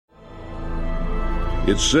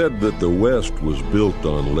It's said that the West was built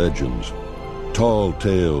on legends, tall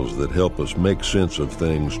tales that help us make sense of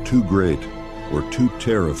things too great or too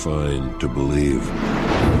terrifying to believe.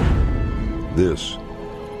 This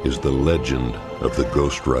is the legend of the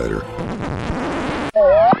Ghost Rider.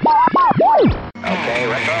 Okay,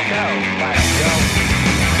 retro go. Let's go.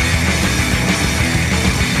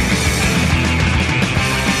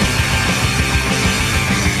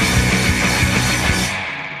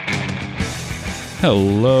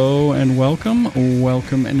 Hello and welcome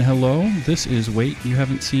and hello. This is Wait You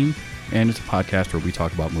Haven't Seen, and it's a podcast where we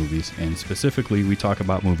talk about movies, and specifically we talk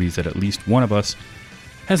about movies that at least one of us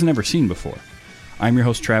has never seen before. I'm your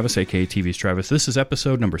host Travis, aka TV's Travis. This is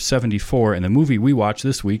episode number 74, and the movie we watched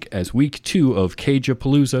this week as week 2 of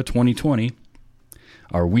Cage-a-Palooza 2020,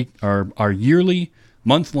 our yearly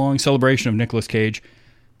month-long celebration of Nicolas Cage,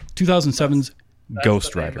 2007's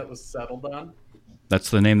Ghost Rider. That was settled on?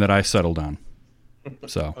 That's the name that I settled on.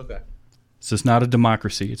 So, Okay. This is not a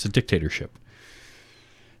democracy, it's a dictatorship.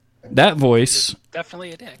 That voice...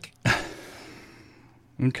 Definitely a dick.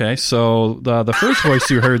 Okay, so the first voice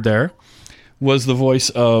you heard there was the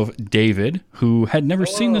voice of David, who had never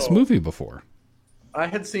seen this movie before. I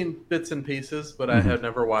had seen bits and pieces, but I had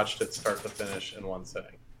never watched it start to finish in one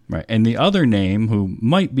sitting. Right, and the other name, who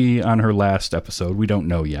might be on her last episode, we don't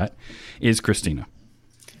know yet, is Christina.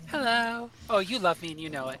 Hello. Oh, you love me and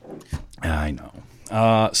you know it. I know.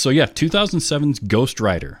 2007's Ghost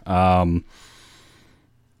Rider. Boy,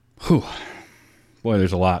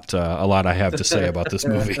 there's a lot I have to say about this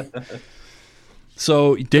movie.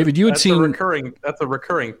 So, David, you had seen... That's a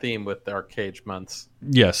recurring theme with our Cage months.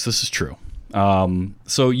 Yes, this is true.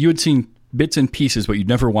 So you had seen bits and pieces, but you'd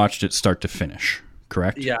never watched it start to finish,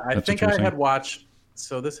 correct? Yeah, I That's think I had watched...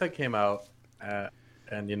 So this had came out, and,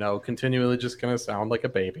 continually just going to sound like a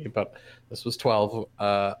baby, but this was 12, or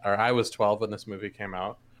I was 12 when this movie came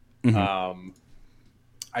out. Mm-hmm.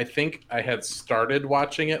 I think I had started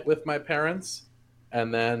watching it with my parents,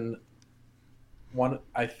 and then when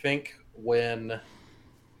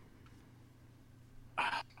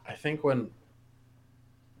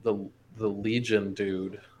the Legion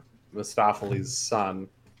dude, Mephistopheli's son,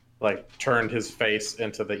 turned his face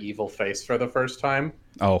into the evil face for the first time.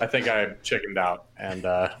 Oh, I think I chickened out and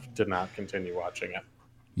did not continue watching it.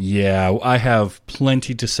 Yeah, I have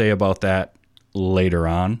plenty to say about that later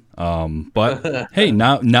on. But hey,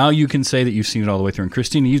 now you can say that you've seen it all the way through. And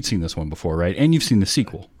Christina, you've seen this one before, right? And you've seen the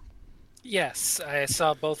sequel. Yes, I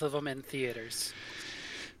saw both of them in theaters.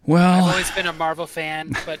 Well, I've always been a Marvel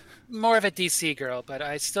fan, but more of a DC girl, but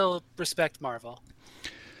I still respect Marvel.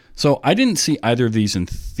 So I didn't see either of these in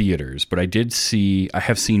theaters, but I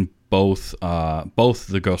have seen both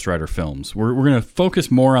the Ghost Rider films. We're going to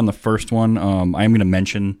focus more on the first one. I'm going to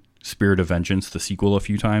mention Spirit of Vengeance, the sequel, a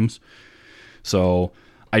few times. So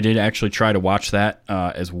I did actually try to watch that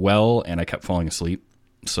as well, and I kept falling asleep.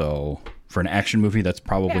 So for an action movie, that's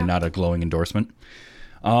probably not a glowing endorsement.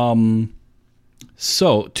 So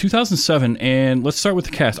 2007, and let's start with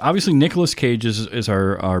the cast. Obviously, Nicolas Cage is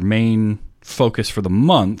our main focus for the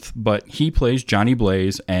month, but he plays Johnny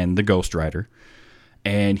Blaze and the Ghost Rider,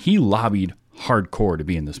 and he lobbied hardcore to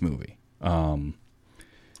be in this movie. Well,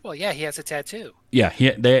 yeah, he has a tattoo. Yeah,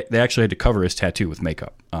 they actually had to cover his tattoo with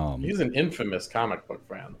makeup. He's an infamous comic book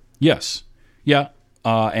fan. Yes, yeah,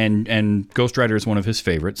 and Ghost Rider is one of his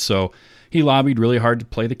favorites, so he lobbied really hard to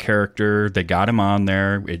play the character. They got him on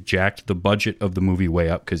there. It jacked the budget of the movie way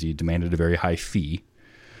up because he demanded a very high fee.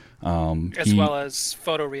 As well as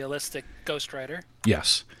photorealistic Ghost Rider.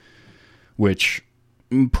 Yes, which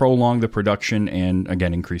prolonged the production and,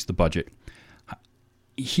 again, increased the budget.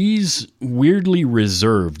 He's weirdly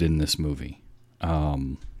reserved in this movie.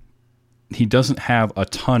 He doesn't have a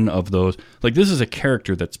ton of those. This is a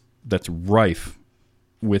character that's rife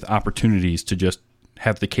with opportunities to just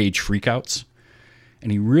have the Cage freakouts,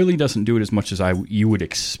 and he really doesn't do it as much as you would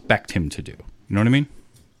expect him to do. You know what I mean?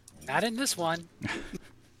 Not in this one.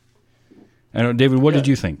 I know, David, what did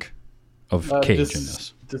you think of Cage in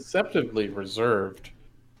this? Deceptively reserved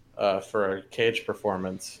for a Cage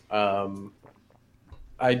performance.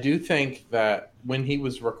 I do think that when he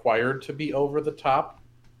was required to be over the top,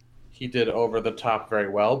 he did over the top very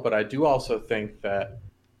well. But I do also think that,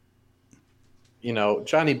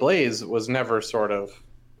 Johnny Blaze was never sort of,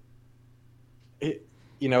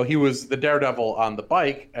 he was the daredevil on the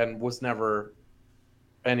bike and was never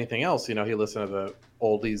anything else. He listened to the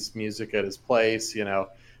oldies music at his place,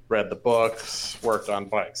 read the books, worked on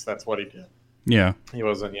bikes. That's what he did. Yeah. He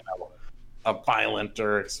wasn't, a violent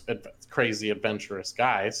or crazy adventurous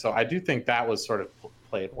guy. So I do think that was sort of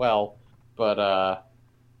played well. But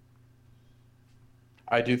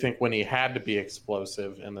I do think when he had to be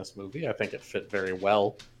explosive in this movie, I think it fit very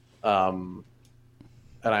well. And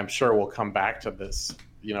I'm sure we'll come back to this,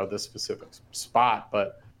 this specific spot.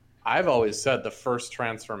 But I've always said the first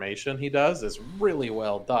transformation he does is really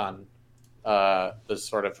well done. The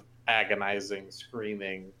sort of agonizing,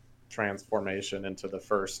 screaming transformation into the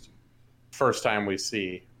first time we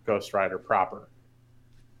see Ghost Rider proper.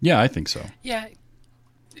 Yeah, I think so. Yeah,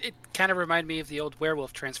 it kind of reminded me of the old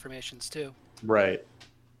werewolf transformations too. Right.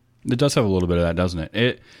 It does have a little bit of that, doesn't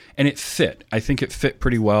it? It fit. I think it fit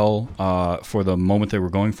pretty well for the moment they were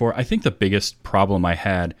going for. I think the biggest problem I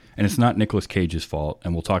had, and it's not Nicolas Cage's fault,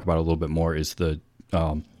 and we'll talk about it a little bit more, is the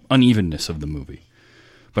unevenness of the movie.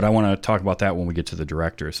 But I want to talk about that when we get to the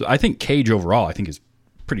director. So I think Cage overall, I think, is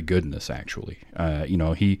pretty good in this, actually.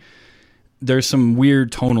 There's some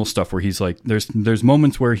weird tonal stuff where he's like, there's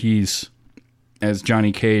moments where he's, as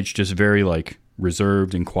Johnny Cage, just very like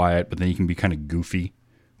reserved and quiet, but then he can be kind of goofy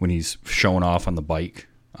when he's showing off on the bike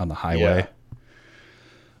on the highway. Yeah.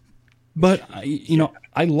 But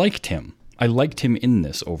I liked him. I liked him in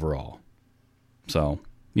this overall. So,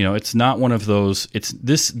 it's not one of those,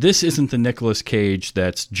 this isn't the Nicolas Cage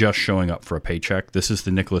that's just showing up for a paycheck. This is the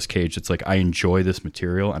Nicolas Cage that's like, I enjoy this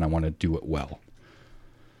material and I want to do it well.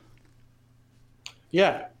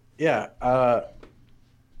 Yeah.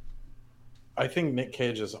 I think Nick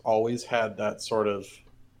Cage has always had that sort of,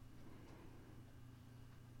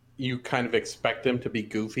 you kind of expect him to be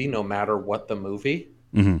goofy no matter what the movie,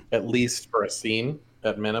 at least for a scene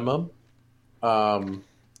at minimum.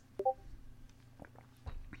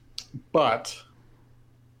 But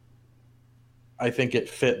I think it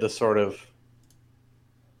fit the sort of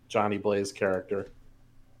Johnny Blaze character.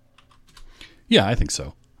 Yeah, I think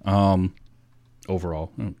so.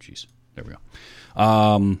 Overall. Oh, jeez. There we go.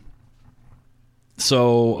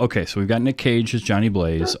 So we've got Nick Cage as Johnny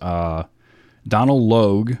Blaze. Donald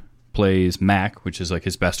Logue plays Mac, which is like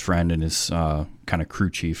his best friend and his kind of crew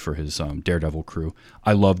chief for his Daredevil crew.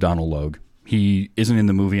 I love Donald Logue. He isn't in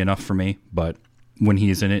the movie enough for me, but when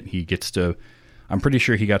he is in it, he gets to. I'm pretty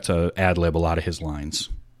sure he got to ad-lib a lot of his lines,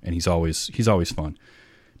 and he's always fun.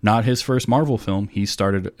 Not his first Marvel film. He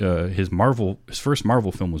started his first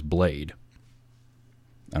Marvel film was Blade.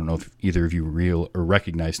 I don't know if either of you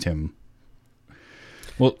recognized him.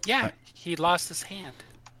 Well, yeah, he lost his hand.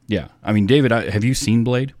 Yeah, I mean, David, have you seen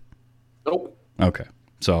Blade? Nope. Okay,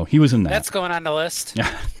 so he was in that. That's going on the list.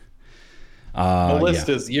 Yeah. The list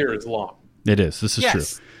is years long. It is. This is true.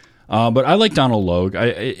 But I like Donald Logue.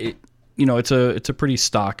 It's a pretty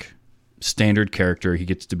stock, standard character. He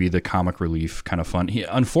gets to be the comic relief, kind of fun.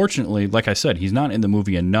 Unfortunately, like I said, he's not in the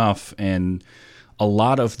movie enough, and a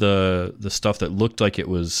lot of the stuff that looked like it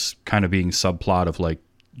was kind of being subplot of like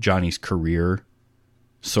Johnny's career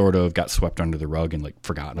sort of got swept under the rug and like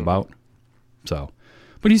forgotten about. So,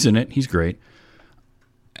 but he's in it. He's great.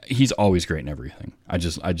 He's always great in everything. I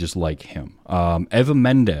just like him. Eva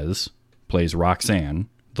Mendes plays Roxanne,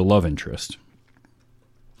 the love interest.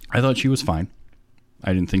 I thought she was fine.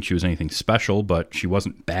 I didn't think she was anything special, but she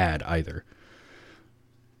wasn't bad either.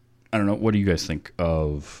 I don't know. What do you guys think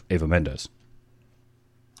of Eva Mendes?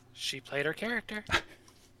 She played her character.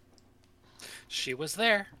 She was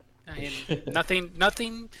there. I mean,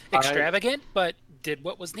 nothing extravagant, but did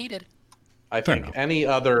what was needed. I think any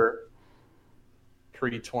other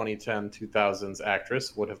pre-2010, 2000s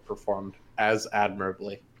actress would have performed as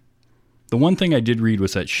admirably. The one thing I did read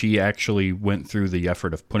was that she actually went through the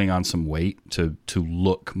effort of putting on some weight to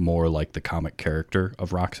look more like the comic character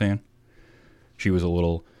of Roxanne. She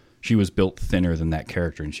was built thinner than that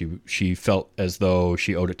character, and she felt as though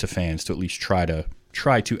she owed it to fans to at least try to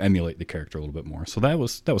emulate the character a little bit more. So that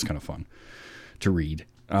was kind of fun to read.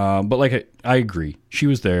 But like I agree, she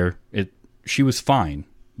was there. She was fine,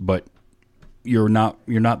 but you're not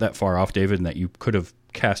that far off, David, and that you could have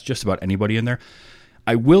cast just about anybody in there.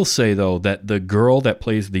 I will say though that the girl that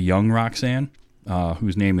plays the young Roxanne,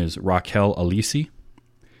 whose name is Raquel Alisi,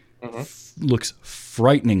 looks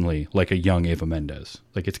frighteningly like a young Eva Mendes.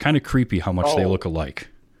 Like, it's kind of creepy how much they look alike.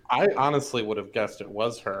 I honestly would have guessed it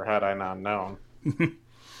was her had I not known.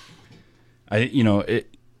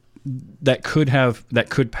 That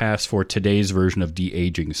could pass for today's version of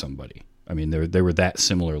de-aging somebody. I mean, they were that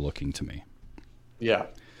similar looking to me. Yeah.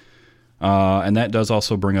 And that does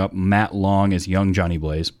also bring up Matt Long as young Johnny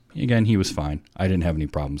Blaze. Again, he was fine. I didn't have any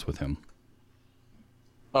problems with him.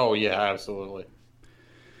 Oh yeah, absolutely.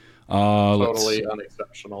 Totally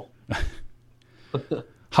unexceptional.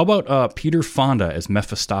 How about Peter Fonda as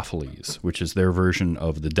Mephistopheles, which is their version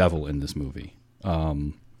of the devil in this movie?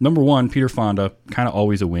 Number one, Peter Fonda, kind of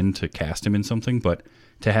always a win to cast him in something, but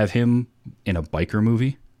to have him in a biker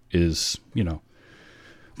movie is,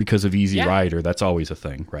 because of Easy Yeah. Rider. That's always a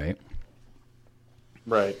thing, right?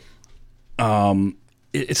 Right.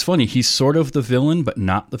 It's funny. He's sort of the villain, but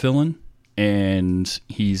not the villain, and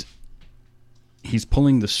he's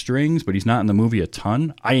pulling the strings, but he's not in the movie a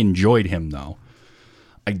ton. I enjoyed him though.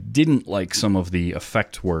 I didn't like some of the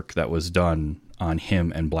effect work that was done on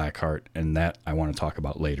him and Blackheart, and that I want to talk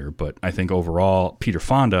about later. But I think overall, Peter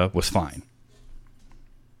Fonda was fine.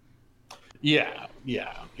 Yeah.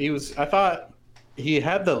 He was. I thought he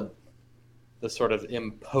had the sort of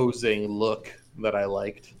imposing look that I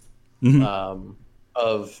liked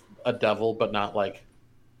of a devil, but not like,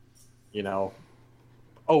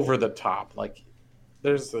 over the top. Like,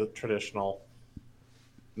 there's the traditional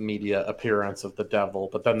media appearance of the devil,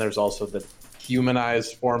 but then there's also the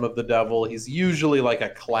humanized form of the devil. He's usually like a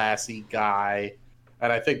classy guy,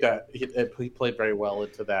 and I think that he played very well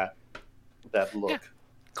into that look. Yeah.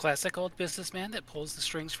 Classic old businessman that pulls the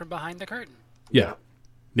strings from behind the curtain. Yeah,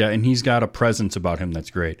 and he's got a presence about him that's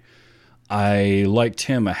great. I liked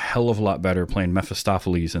him a hell of a lot better playing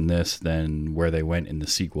Mephistopheles in this than where they went in the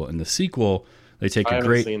sequel. In the sequel, they take I a haven't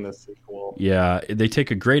great seen the sequel. Yeah, they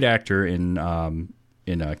take a great actor in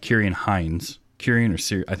Kieran Hines.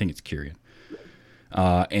 I think it's Kieran.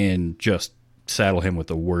 And just saddle him with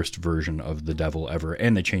the worst version of the devil ever.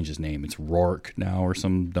 And they change his name. It's Rourke now or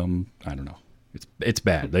some dumb, I don't know. It's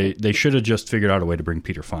bad. They should have just figured out a way to bring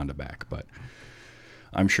Peter Fonda back, but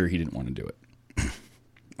I'm sure he didn't want to do it.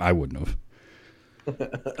 I wouldn't have.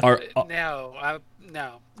 No.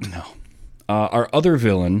 Our other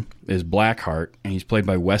villain is Blackheart, and he's played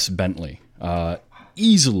by Wes Bentley.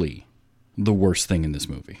 Easily the worst thing in this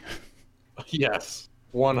movie. Yes,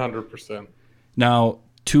 100%. Now,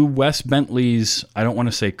 to Wes Bentley's, I don't want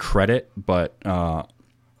to say credit, but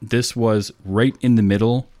this was right in the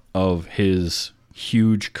middle of his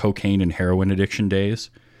huge cocaine and heroin addiction days,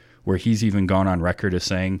 where he's even gone on record as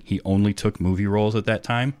saying he only took movie roles at that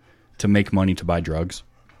time to make money to buy drugs.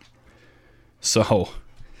 So,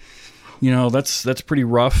 that's pretty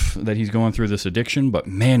rough that he's going through this addiction, but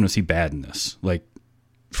man, was he bad in this. Like,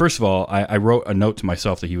 first of all, I wrote a note to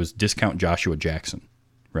myself that he was discount Joshua Jackson,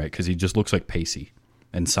 right? Because he just looks like Pacey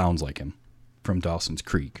and sounds like him from Dawson's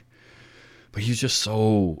Creek. But he's just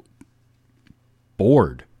so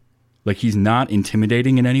bored. Like, he's not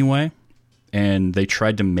intimidating in any way. And they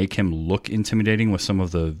tried to make him look intimidating with some of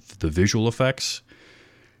the visual effects.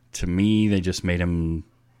 To me, they just made him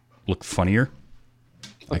look funnier.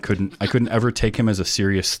 I couldn't ever take him as a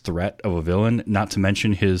serious threat of a villain, not to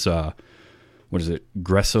mention his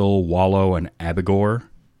Gressel, Wallow, and Abigor,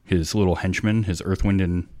 his little henchmen, his Earth, Wind,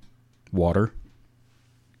 and Water.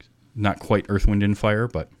 Not quite Earth, Wind, and Fire,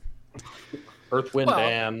 but... Earth, Wind,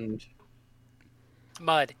 and...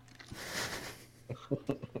 Mud.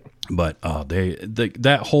 But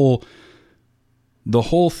the whole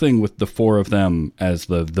thing with the four of them as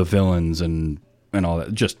the villains and all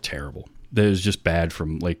that, just terrible. It was just bad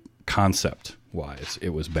from, like, concept-wise.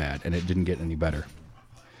 It was bad, and it didn't get any better.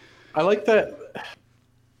 I like that,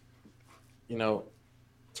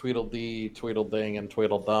 Tweedledee, Tweedleding, and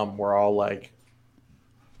Tweedledum were all like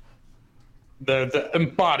the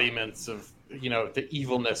embodiments of, the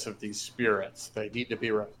evilness of these spirits. They need to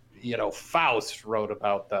be, Faust wrote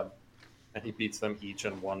about them, and he beats them each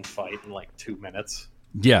in one fight in like 2 minutes.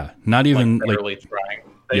 Yeah, not even like barely trying.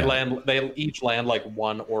 They each land like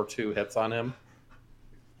 1 or 2 hits on him.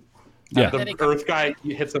 Yeah, And the Earth guy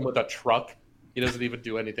hits him with a truck. He doesn't even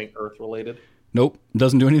do anything Earth related. Nope,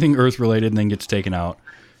 doesn't do anything Earth related, and then gets taken out.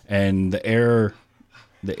 And the air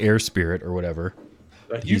spirit or whatever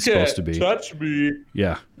he's supposed to be. Touch me.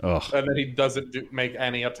 Yeah. Ugh. And then he doesn't make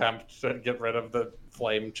any attempt to get rid of the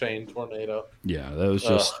flame chain tornado. Yeah, that was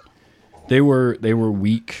just they were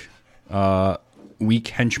weak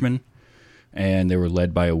henchmen, and they were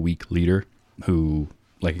led by a weak leader who,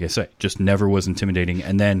 like I say, just never was intimidating.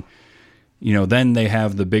 And then, then they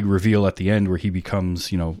have the big reveal at the end where he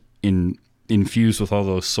becomes, infused with all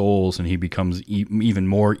those souls, and he becomes even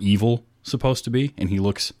more evil, supposed to be, and he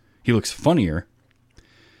looks funnier.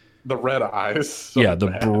 The red eyes.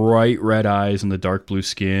 The bright red eyes and the dark blue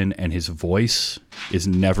skin, and his voice is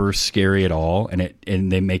never scary at all,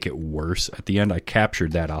 and they make it worse at the end. I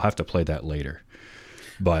captured that. I'll have to play that later.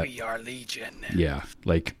 But We are Legion. yeah,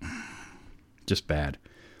 like, just bad.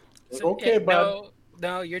 Okay, bud.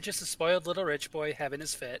 No, you're just a spoiled little rich boy having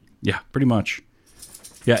his fit. Yeah, pretty much.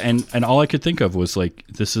 Yeah, and all I could think of was, like,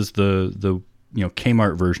 this is the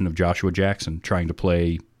Kmart version of Joshua Jackson trying to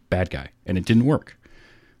play bad guy, and it didn't work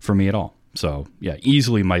for me at all. So, yeah,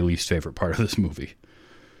 easily my least favorite part of this movie.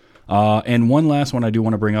 And one last one I do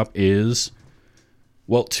want to bring up is,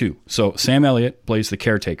 well, 2. So Sam Elliott plays the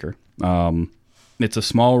caretaker. It's a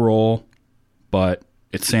small role, but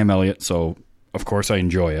it's Sam Elliott, so of course I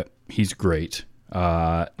enjoy it. He's great.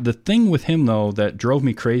 The thing with him, though, that drove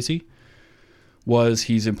me crazy was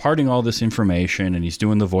he's imparting all this information and he's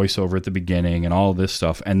doing the voiceover at the beginning and all this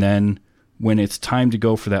stuff. And then when it's time to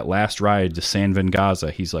go for that last ride to San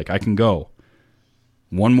Vengaza, he's like, I can go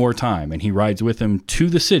one more time. And he rides with him to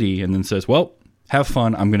the city and then says, well, have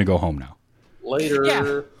fun. I'm going to go home now.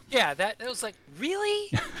 Later. Yeah, that was like,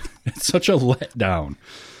 really? It's such a letdown.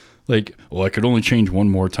 Like, well, I could only change one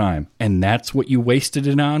more time. And that's what you wasted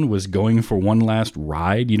it on, was going for one last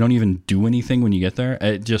ride. You don't even do anything when you get there.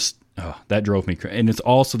 It just, that drove me crazy. And it's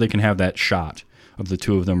all so they can have that shot of the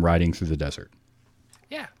two of them riding through the desert.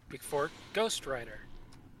 Yeah, before Ghost Rider.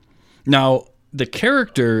 Now, the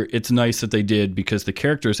character, it's nice that they did, because the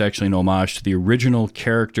character is actually an homage to the original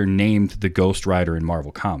character named the Ghost Rider in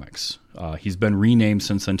Marvel Comics. He's been renamed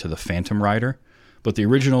since then to the Phantom Rider. But the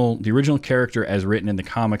original character as written in the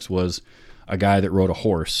comics was a guy that rode a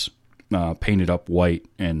horse, painted up white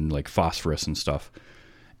and like phosphorus and stuff.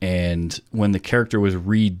 And when the character was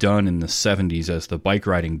redone in the 70s as the bike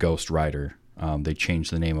riding Ghost Rider, they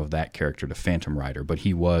changed the name of that character to Phantom Rider. But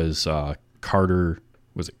he was Carter,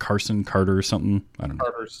 was it Carson Carter or something? I don't know.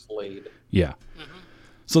 Carter Slade. Yeah. Mm-hmm.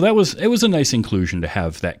 So it was a nice inclusion to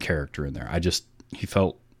have that character in there. He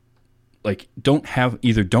felt like don't have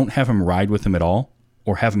him ride with him at all,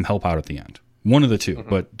 or have him help out at the end. One of the two,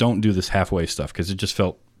 but don't do this halfway stuff, because it just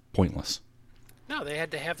felt pointless. No, they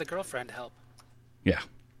had to have the girlfriend help. Yeah.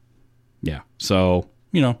 Yeah. So,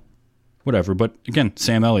 whatever. But again,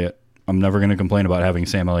 Sam Elliott. I'm never going to complain about having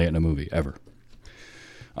Sam Elliott in a movie, ever.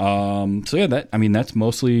 So yeah, that's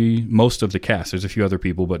most of the cast. There's a few other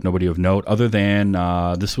people, but nobody of note, other than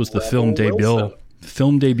this was the film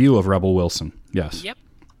debut of Rebel Wilson. Yes. Yep.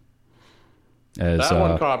 That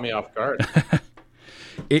one caught me off guard.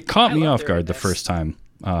 It caught me off guard the first time.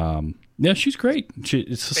 Yeah, she's great.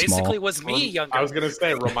 It's basically was me younger. I was going to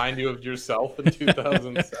say, remind you of yourself in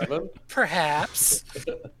 2007? Perhaps.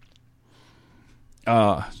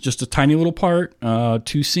 Just a tiny little part,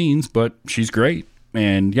 2 scenes, but she's great.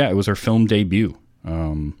 And yeah, it was her film debut.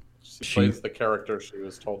 She plays the character she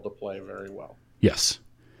was told to play very well. Yes.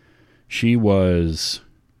 She was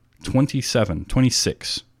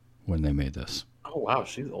 26 when they made this. Oh, wow.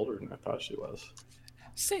 She's older than I thought she was.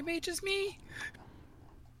 Same age as me.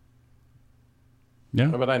 Yeah.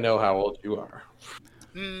 But I know how old you are.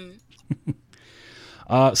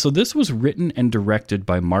 So this was written and directed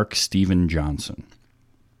by Mark Steven Johnson.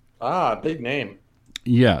 Ah, big name.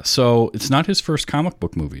 Yeah, so it's not his first comic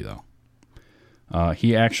book movie, though.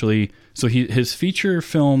 His feature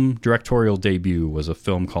film directorial debut was a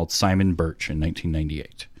film called Simon Birch in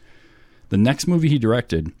 1998. The next movie he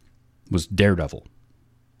directed was Daredevil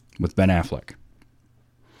with Ben Affleck.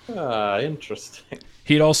 Interesting.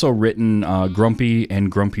 He had also written Grumpy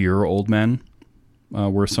and Grumpier Old Men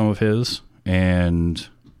were some of his. And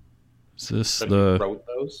he wrote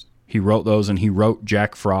those? He wrote those, and he wrote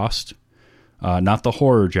Jack Frost. Not the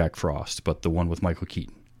horror Jack Frost, but the one with Michael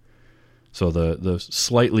Keaton. So the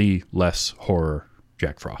slightly less horror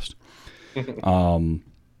Jack Frost.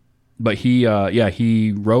 But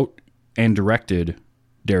he wrote and directed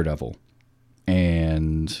Daredevil,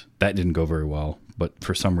 and that didn't go very well. But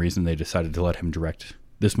for some reason, they decided to let him direct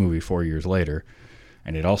this movie 4 years later,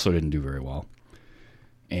 and it also didn't do very well.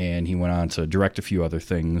 And he went on to direct a few other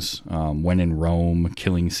things. When in Rome,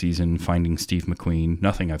 Killing Season, Finding Steve McQueen.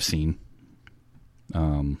 Nothing I've seen.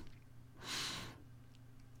 I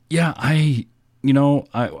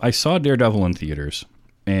saw Daredevil in theaters,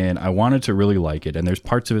 and I wanted to really like it, and there's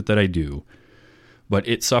parts of it that I do, but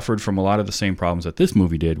it suffered from a lot of the same problems that this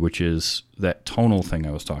movie did, which is that tonal thing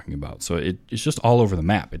I was talking about. So it's just all over the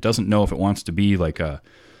map. It doesn't know if it wants to be like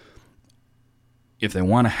if they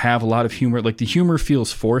want to have a lot of humor. Like, the humor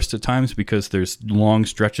feels forced at times because there's long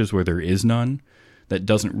stretches where there is none.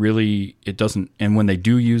 And when they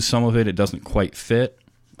do use some of it, it doesn't quite fit.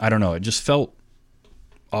 I don't know. It just felt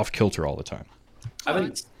off kilter all the time. I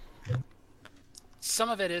think some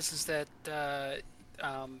of it is that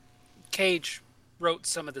Cage wrote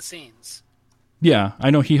some of the scenes. Yeah,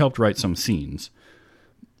 I know he helped write some scenes.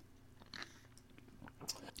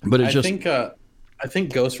 But I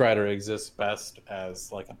think Ghost Rider exists best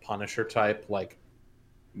as like a Punisher type, like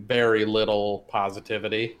very little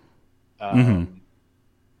positivity.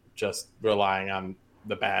 Just relying on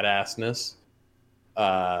the badassness.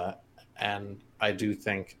 And I do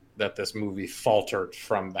think that this movie faltered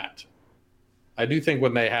from that. I do think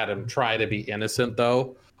when they had him try to be innocent,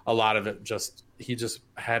 though, a lot of it he just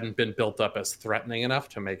hadn't been built up as threatening enough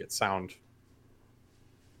to make it sound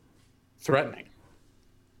threatening.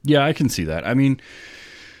 Yeah, I can see that. I mean,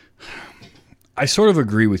 I sort of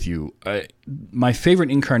agree with you. My favorite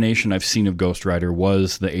incarnation I've seen of Ghost Rider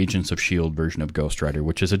was the Agents of S.H.I.E.L.D. version of Ghost Rider,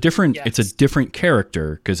 which is a different. Yes. It's a different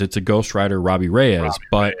character because it's a Ghost Rider Robbie Reyes,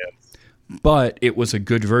 but it was a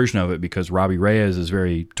good version of it because Robbie Reyes is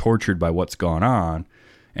very tortured by what's gone on,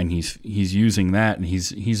 and he's using that, and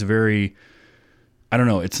he's very. I don't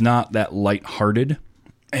know. It's not that lighthearted.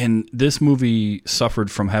 And this movie suffered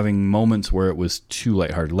from having moments where it was too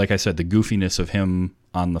lighthearted. Like I said, the goofiness of him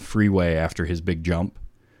on the freeway after his big jump,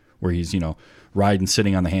 where he's, riding,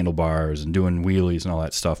 sitting on the handlebars and doing wheelies and all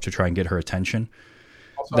that stuff to try and get her attention.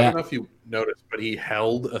 Also, I don't know if you noticed, but he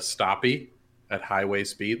held a stoppie at highway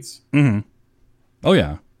speeds. Mm-hmm. Oh,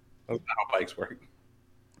 yeah. That's not how bikes work.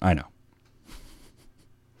 I know.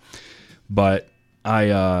 But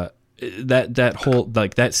that whole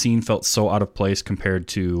that scene felt so out of place compared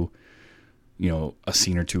to a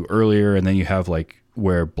scene or two earlier, and then you have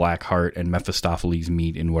where Blackheart and Mephistopheles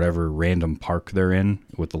meet in whatever random park they're in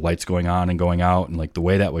with the lights going on and going out, and the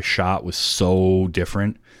way that was shot was so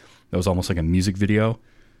different. That was almost like a music video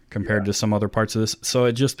compared to some other parts of this. So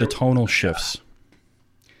it just the tonal shifts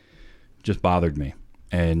just bothered me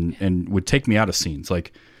and would take me out of scenes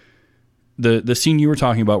like. The scene you were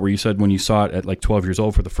talking about where you said when you saw it at 12 years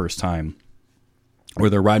old for the first time, where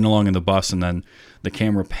they're riding along in the bus and then the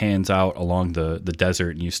camera pans out along the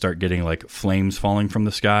desert and you start getting flames falling from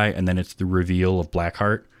the sky, and then it's the reveal of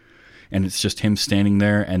Blackheart and it's just him standing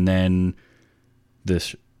there, and then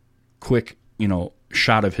this quick,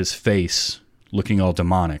 shot of his face looking all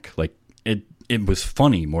demonic. It was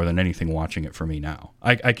funny more than anything watching it for me now.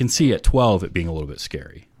 I can see at 12 it being a little bit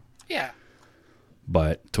scary. Yeah.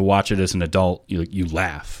 But to watch it as an adult, you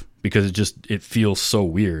laugh because it feels so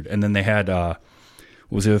weird. And then they had what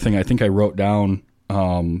was the other thing? I think I wrote down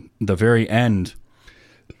the very end.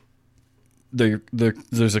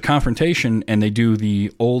 There's a confrontation, and they do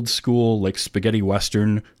the old school spaghetti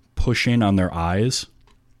western push in on their eyes,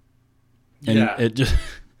 and it just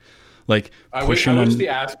I wish the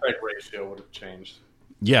aspect ratio would have changed.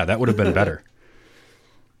 Yeah, that would have been better.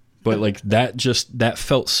 But that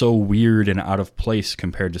felt so weird and out of place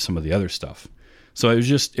compared to some of the other stuff. So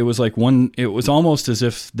it was almost as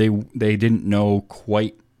if they didn't know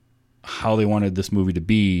quite how they wanted this movie to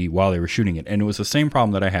be while they were shooting it. And it was the same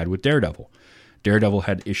problem that I had with Daredevil. Daredevil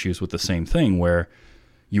had issues with the same thing where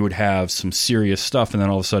you would have some serious stuff and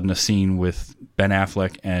then all of a sudden a scene with Ben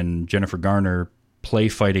Affleck and Jennifer Garner play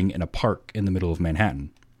fighting in a park in the middle of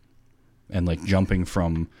Manhattan and jumping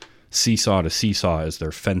from seesaw to seesaw as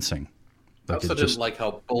they're fencing. I also didn't like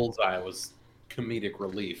how Bullseye was comedic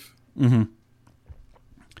relief. Mm-hmm.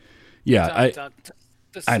 Yeah, I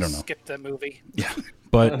don't know. Skip the movie. Yeah,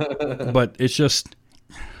 but it's just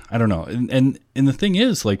I don't know. And the thing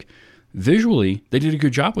is, visually, they did a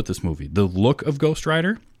good job with this movie. The look of Ghost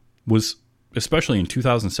Rider was, especially in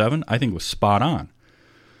 2007, I think was spot on.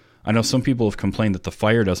 I know some people have complained that the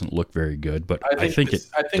fire doesn't look very good, but I think it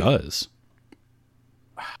does.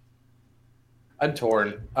 I'm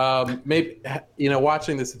torn. Maybe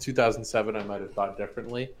watching this in 2007, I might have thought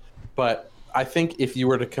differently. But I think if you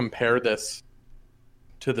were to compare this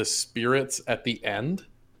to the spirits at the end,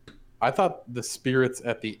 I thought the spirits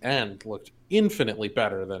at the end looked infinitely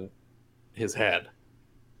better than his head.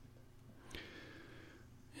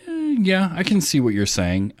 Yeah, I can see what you're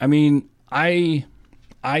saying. I mean, I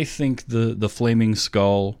think the flaming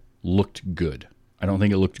skull looked good. I don't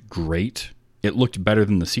think it looked great. It looked better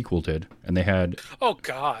than the sequel did, and they had. Oh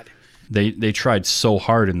God! They tried so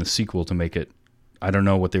hard in the sequel to make it. I don't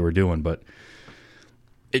know what they were doing, but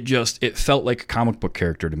it felt like a comic book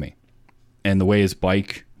character to me, and the way his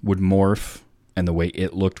bike would morph and the way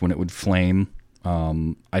it looked when it would flame,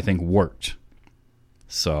 I think worked.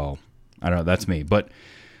 So I don't know. That's me. But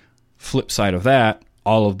flip side of that,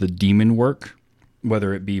 all of the demon work,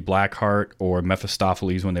 whether it be Blackheart or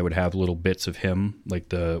Mephistopheles when they would have little bits of him, with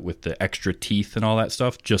the extra teeth and all that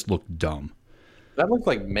stuff, just looked dumb. That looked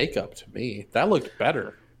like makeup to me. That looked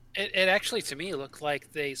better. It actually, to me, looked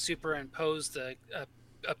like they superimposed a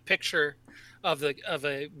picture of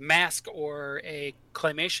a mask or a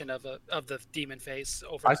claymation of the demon face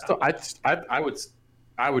over.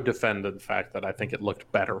 I would defend the fact that I think it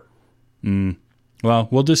looked better. Well,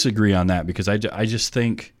 we'll disagree on that because I just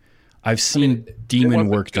think I've seen demon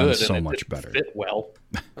work done so much better. Fit well.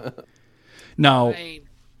 Now,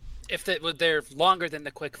 if they're longer than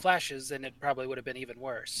the quick flashes, then it probably would have been even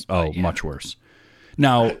worse. Oh, yeah. Much worse.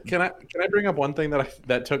 Now, can I bring up one thing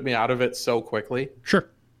that took me out of it so quickly? Sure.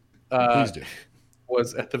 Please do.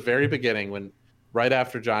 Was at the very beginning right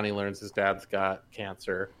after Johnny learns his dad's got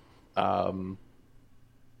cancer,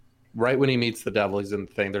 right when he meets the devil, he's in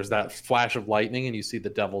the thing. There's that flash of lightning, and you see the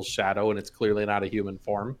devil's shadow, and it's clearly not a human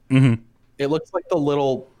form. Mm-hmm. It looks like the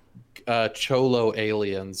little Cholo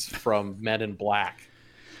aliens from Men in Black.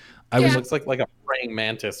 It looks like a praying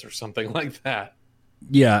mantis or something like that.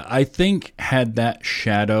 Yeah, I think had that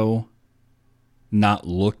shadow not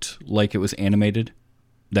looked like it was animated,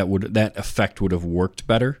 that effect would have worked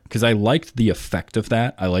better. Because I liked the effect of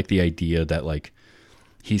that. I like the idea that like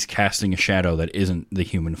he's casting a shadow that isn't the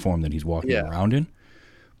human form that he's walking around in.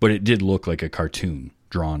 But it did look like a cartoon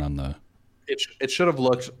drawn on the. It should have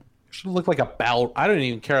looked like a bell. I don't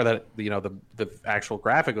even care that the actual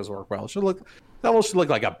graphics work well. It should look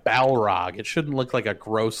like a Balrog. It shouldn't look like a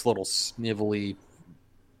gross little snivelly,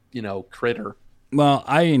 critter. Well,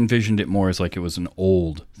 I envisioned it more as like it was an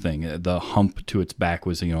old thing. The hump to its back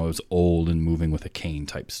was, it was old and moving with a cane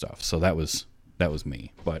type stuff. So that was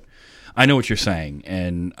me. But I know what you're saying,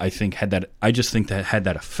 and I just think that had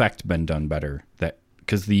that effect been done better, that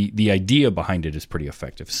because the idea behind it is pretty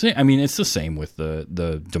effective. I mean, it's the same with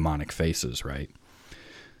the demonic faces, right?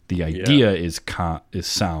 The idea is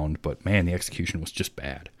sound, but man, the execution was just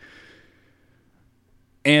bad.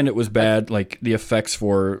 And it was bad. Like the effects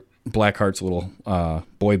for Blackheart's little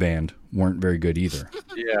boy band weren't very good either.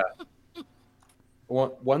 Yeah.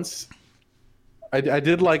 Once I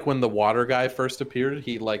did like when the water guy first appeared,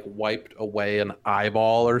 he like wiped away an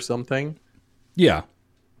eyeball or something. Yeah.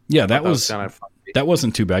 Yeah, that was kind of funny. That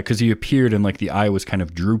wasn't too bad because he appeared and like the eye was kind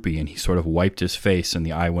of droopy and he sort of wiped his face and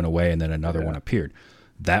the eye went away and then another one appeared.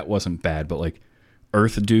 That wasn't bad, but like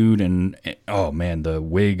Earth Dude and oh man, the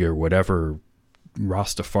wig or whatever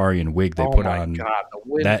Rastafarian wig they put on God, the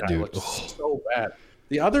Wind that guy dude. looked so bad.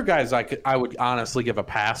 The other guys I would honestly give a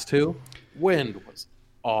pass to. Wind was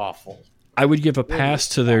awful. I would give a pass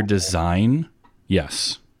to their design.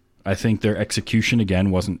 Yes. I think their execution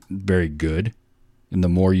again wasn't very good. And the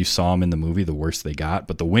more you saw them in the movie, the worse they got.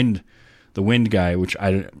 But the wind guy, which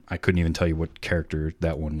I couldn't even tell you what character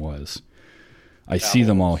that one was. I see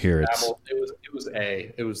them all here. It was the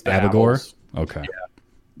Abigor. Abigor? Okay.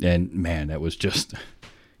 Yeah. And man, that was just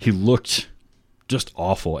he looked just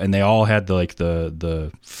awful. And they all had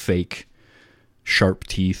the fake sharp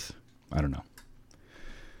teeth. I don't know.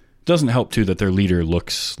 Doesn't help too that their leader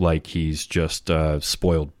looks like he's just a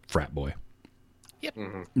spoiled frat boy. Yep.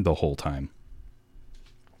 Mm-hmm. The whole time.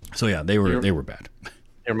 So yeah, they were bad. It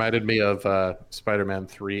reminded me of Spider-Man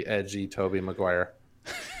 3 edgy Tobey Maguire.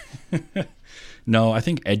 No, I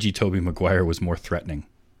think edgy Tobey Maguire was more threatening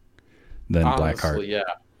than Honestly, Blackheart. Yeah.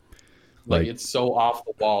 Like it's so off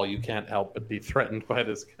the wall, you can't help but be threatened by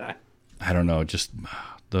this guy. I don't know, just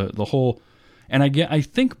the whole. And I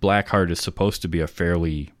think Blackheart is supposed to be a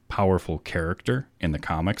fairly powerful character in the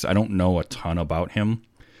comics. I don't know a ton about him,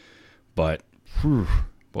 but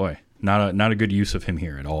boy, not a good use of him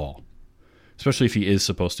here at all. Especially if he is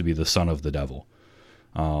supposed to be the son of the devil.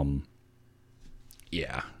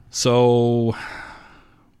 Yeah. So,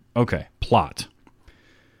 okay, plot.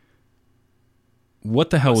 What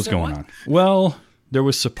the hell was going on? Well, there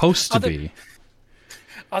was supposed to be.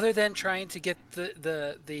 Other than trying to get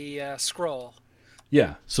the scroll.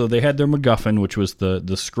 Yeah, so they had their MacGuffin, which was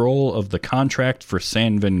the scroll of the contract for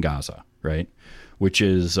San Vengaza, right? Which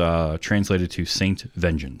is translated to Saint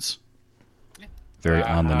Vengeance. Very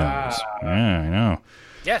on the nose. Yeah, I know.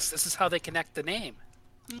 Yes, this is how they connect the name.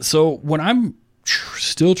 So what I'm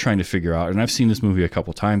still trying to figure out, and I've seen this movie a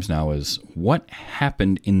couple times now, is what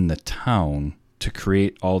happened in the town to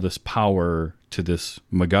create all this power to this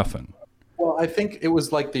MacGuffin? Well, I think it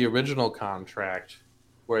was like the original contract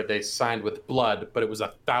where they signed with blood, but it was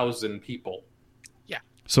 1,000 people. Yeah.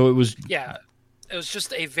 So it was... Yeah. It was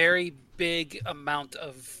just a very big amount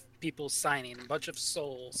of people signing, a bunch of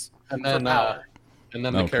souls. And then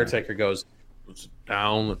the caretaker goes, "It's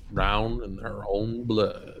down, drown in their own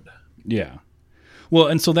blood." Yeah. Well,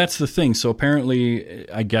 and so that's the thing. So apparently,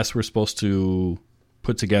 I guess we're supposed to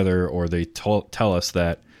put together, or they tell us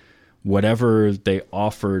that whatever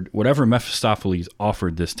Mephistopheles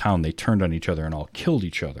offered this town, they turned on each other and all killed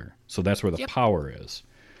each other. So that's where the power is.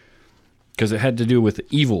 Because it had to do with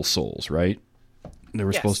evil souls, right? They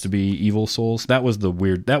were supposed to be evil souls. That was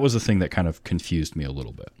the thing that kind of confused me a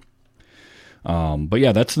little bit. But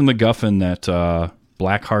yeah, that's the MacGuffin that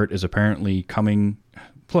Blackheart is apparently coming.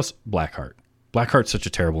 Plus Blackheart. Blackheart's such a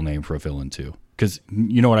terrible name for a villain too. Because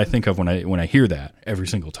you know what I think of when I hear that every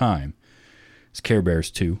single time? It's Care Bears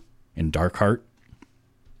 2 and Darkheart.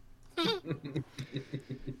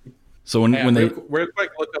 So when they real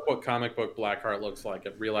quick look up what comic book Blackheart looks like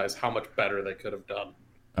and realize how much better they could have done.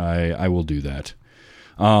 I will do that.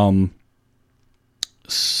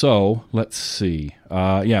 So let's see.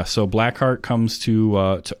 So Blackheart comes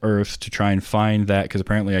to Earth to try and find that, because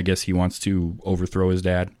apparently, I guess he wants to overthrow his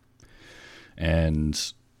dad. And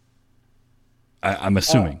I'm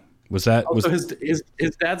assuming his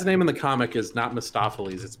dad's name in the comic is not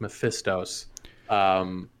Mephistopheles, it's Mephistos,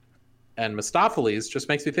 and Mephistopheles just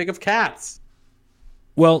makes me think of cats.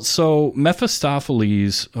 Well, so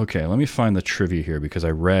Mephistopheles. Okay, let me find the trivia here because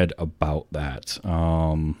I read about that.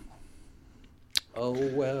 Oh,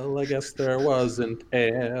 well, I guess there wasn't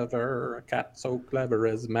ever a cat so clever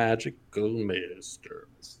as magical Mr.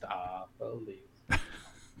 Mephistopheles.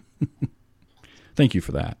 Thank you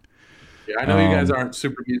for that. Yeah, I know you guys aren't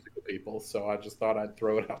super musical people, so I just thought I'd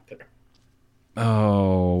throw it out there.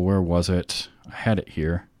 Oh, where was it? I had it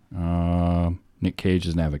here. Nick Cage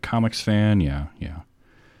is an avid comics fan. Yeah.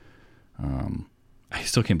 I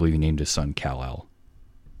still can't believe he named his son Kal-El.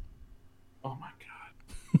 Oh, my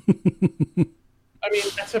God. I mean,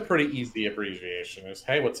 that's a pretty easy abbreviation. Is,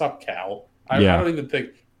 hey, what's up, Cal? I don't even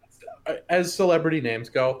think, as celebrity names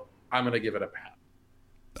go, I'm going to give it a pass.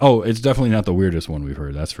 Oh, it's definitely not the weirdest one we've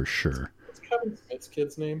heard. That's for sure. What's Kevin Smith's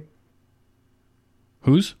kid's name?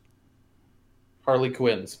 Whose? Harley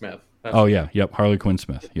Quinn Smith. Yep. Harley Quinn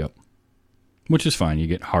Smith. Yep. Which is fine. You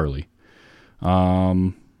get Harley.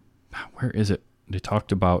 Where is it? They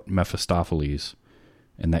talked about Mephistopheles,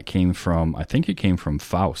 and that came from, I think it came from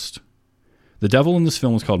Faust. The devil in this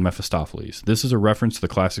film is called Mephistopheles. This is a reference to the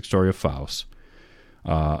classic story of Faust,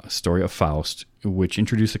 which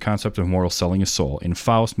introduced the concept of mortal selling his soul. In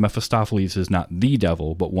Faust, Mephistopheles is not the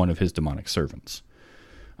devil, but one of his demonic servants.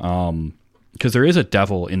 Because there is a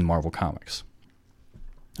devil in Marvel Comics.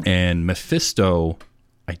 And Mephisto,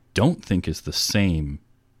 I don't think, is the same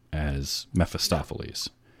as Mephistopheles.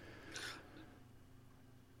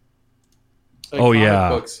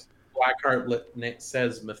 Books, Blackheart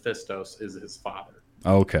says Mephistos is his father.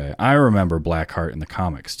 Okay, I remember Blackheart in the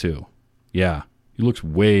comics too. Yeah, he looks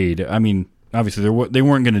I mean, obviously they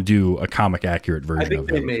weren't going to do a comic accurate version of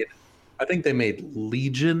him. I think they made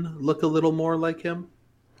Legion look a little more like him,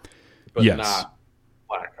 but not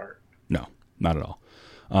Blackheart. No, not at all.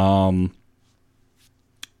 I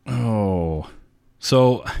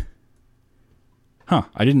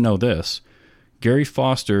didn't know this. Gary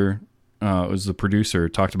Foster was the producer,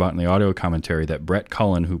 talked about in the audio commentary that Brett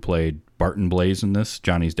Cullen, who played Barton Blaze in this,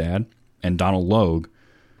 Johnny's dad, and Donald Logue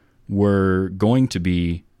were going to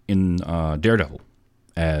be in Daredevil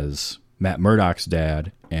as Matt Murdock's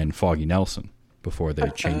dad and Foggy Nelson before they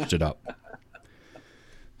changed it up.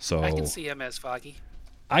 So I can see him as Foggy.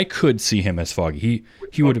 I could see him as Foggy.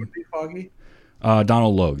 He would be Foggy.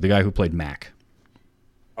 Donald Logue, the guy who played Mac.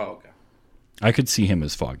 Oh, okay. I could see him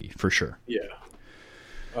as Foggy for sure. Yeah.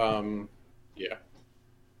 Yeah.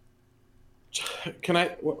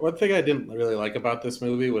 One thing I didn't really like about this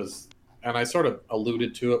movie was, and I sort of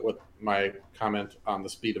alluded to it with my comment on the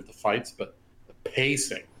speed of the fights, but the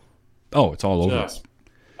pacing. Oh, it's all over. Just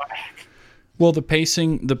whack. Well, the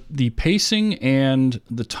pacing and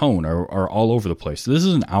the tone are all over the place. This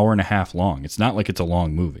is an hour and a half long. It's not like it's a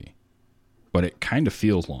long movie, but it kind of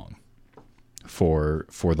feels long for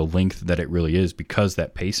the length that it really is, because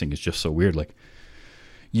that pacing is just so weird. Like,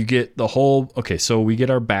 you get the whole, so we get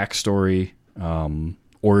our backstory,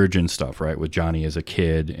 origin stuff, right? With Johnny as a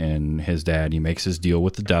kid and his dad. He makes his deal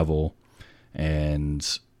with the devil, and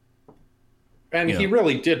he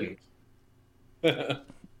really didn't.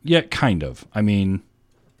 Yeah, kind of. I mean,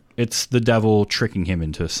 it's the devil tricking him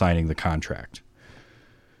into signing the contract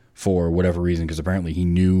for whatever reason, because apparently he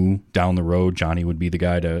knew down the road Johnny would be the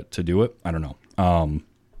guy to do it. I don't know.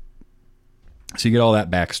 So you get all that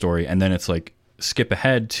backstory, and then it's like, skip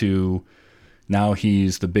ahead to now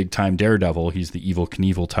he's the big time Daredevil. He's the Evel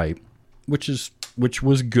Knievel type, which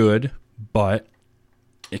was good, but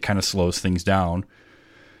it kind of slows things down.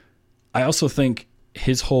 I also think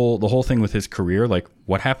the whole thing with his career, like,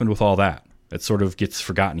 what happened with all that? It sort of gets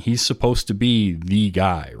forgotten. He's supposed to be the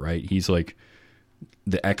guy, right? He's like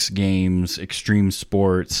the X Games, extreme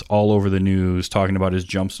sports, all over the news, talking about his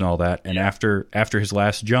jumps and all that. And after his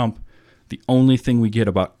last jump, the only thing we get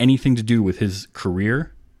about anything to do with his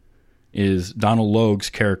career is Donald Logue's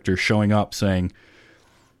character showing up saying,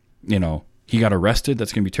 he got arrested.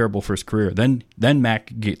 That's going to be terrible for his career. Then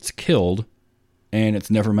Mac gets killed, and it's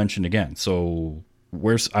never mentioned again. So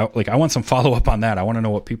I want some follow up on that. I want to know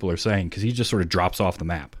what people are saying, because he just sort of drops off the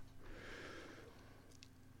map.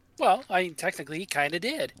 Well, I mean, technically, he kind of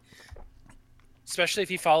did, especially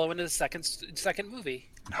if you follow into the second movie.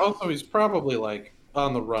 Also, he's probably like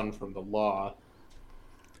on the run from the law.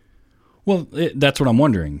 Well, that's what I'm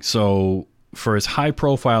wondering. So, for as high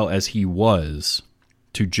profile as he was,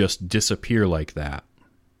 to just disappear like that,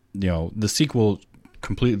 the sequel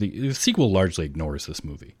largely ignores this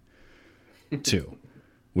movie too,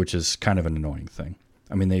 which is kind of an annoying thing.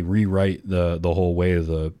 I mean, they rewrite the whole way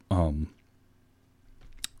the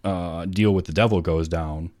deal with the devil goes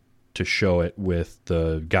down to show it with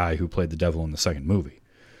the guy who played the devil in the second movie.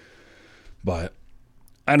 But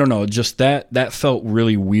I don't know, just that felt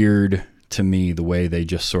really weird to me, the way they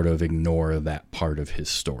just sort of ignore that part of his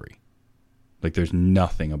story. Like, there's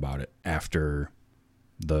nothing about it after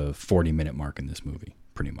the 40-minute mark in this movie,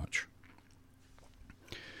 pretty much.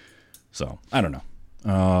 So, I don't know.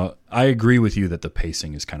 I agree with you that the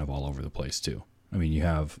pacing is kind of all over the place, too. I mean, you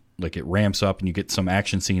have, like, it ramps up and you get some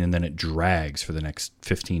action scene and then it drags for the next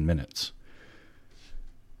 15 minutes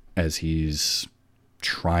as he's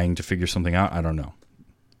trying to figure something out. I don't know.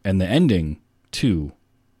 And the ending, too,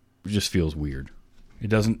 just feels weird. It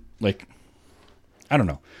doesn't, like, I don't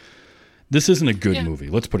know. This isn't a good movie.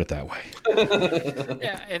 Let's put it that way.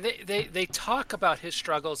 Yeah, and they talk about his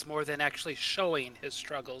struggles more than actually showing his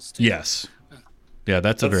struggles, too. Yes. Yeah,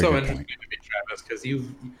 that's a very good point. That's so interesting to me, Travis, because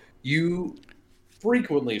you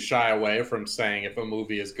frequently shy away from saying if a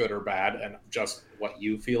movie is good or bad and just what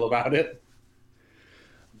you feel about it.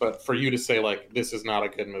 But for you to say, like, this is not a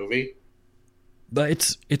good movie. But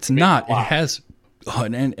it's not. It has,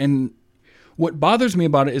 and what bothers me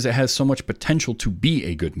about it is it has so much potential to be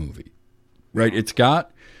a good movie, right? It's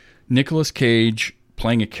got Nicolas Cage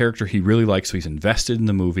playing a character he really likes, so he's invested in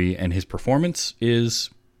the movie, and his performance is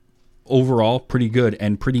overall pretty good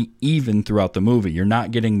and pretty even throughout the movie. You're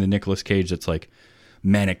not getting the Nicolas Cage that's like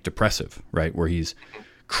manic depressive, right? Where he's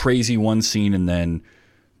crazy one scene and then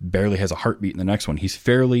barely has a heartbeat in the next one. He's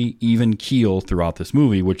fairly even keel throughout this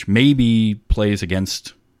movie, which maybe plays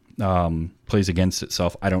against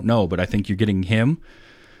itself. I don't know, but I think you're getting him,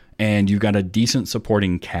 and you've got a decent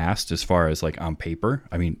supporting cast as far as like on paper.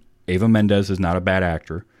 I mean, Eva Mendes is not a bad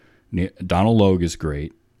actor. Donald Logue is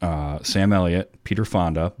great. Sam Elliott, Peter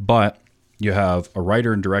Fonda, but you have a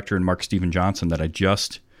writer and director in Mark Steven Johnson that I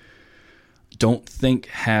just don't think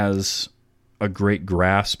has a great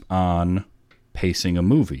grasp on pacing a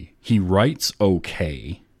movie. He writes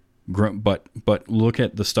okay, but look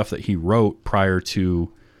at the stuff that he wrote prior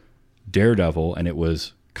to Daredevil, and it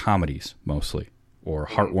was comedies mostly, or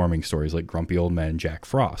heartwarming stories like Grumpy Old Men, Jack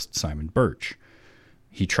Frost, Simon Birch.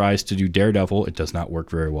 He tries to do Daredevil. It does not work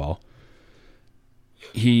very well.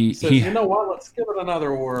 He says, you know what? Let's give it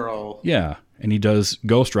another whirl. Yeah, and he does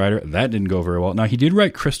Ghost Rider. That didn't go very well. Now, he did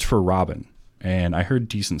write Christopher Robin, and I heard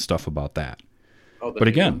decent stuff about that. Oh, but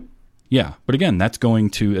again, that's going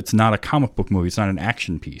to, it's not a comic book movie. It's not an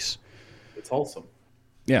action piece. It's wholesome.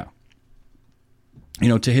 Yeah. You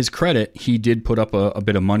know, to his credit, he did put up a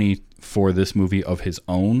bit of money for this movie of his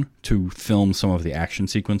own to film some of the action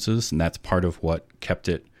sequences, and that's part of what kept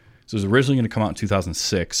it. So it was originally going to come out in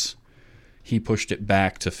 2006. He pushed it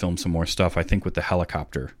back to film some more stuff, I think with the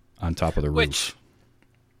helicopter on top of the roof. Which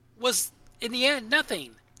was, in the end,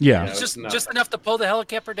 nothing. Yeah. It's just enough to pull the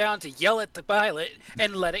helicopter down, to yell at the pilot,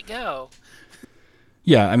 and let it go.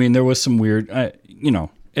 Yeah, I mean, there was some weird,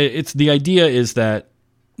 it's the idea is that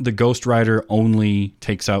the Ghost Rider only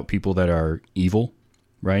takes out people that are evil,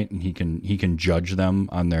 right? And he can judge them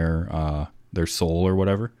on their soul or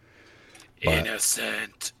whatever. But,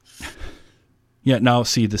 innocent. Yeah. Now,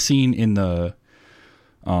 see, the scene in the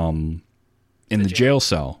jail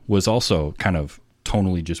cell was also kind of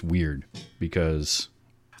tonally just weird because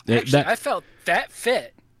I felt that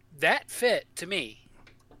fit to me.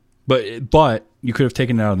 But you could have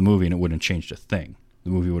taken it out of the movie and it wouldn't have changed a thing. The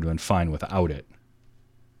movie would have been fine without it.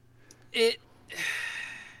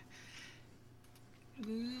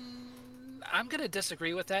 I'm going to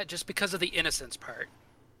disagree with that just because of the innocence part.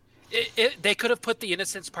 They could have put the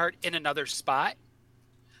innocence part in another spot.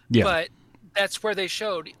 Yeah. But that's where they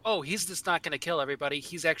showed, he's just not going to kill everybody.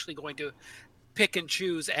 He's actually going to pick and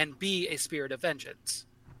choose and be a spirit of vengeance.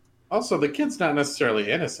 Also, the kid's not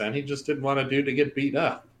necessarily innocent. He just didn't want to get beat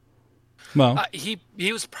up. Well, he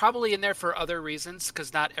was probably in there for other reasons,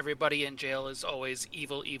 because not everybody in jail is always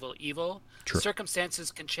evil. True.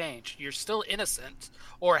 Circumstances can change. You're still innocent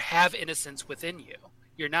or have innocence within you.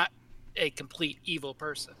 You're not a complete evil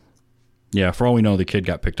person. Yeah, for all we know, the kid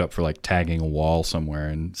got picked up for like tagging a wall somewhere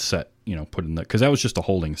and put in because that was just a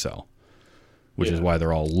holding cell, which is why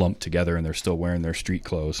they're all lumped together and they're still wearing their street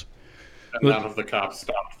clothes. And none of the cops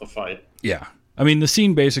stopped the fight. Yeah. I mean, the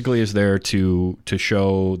scene basically is there to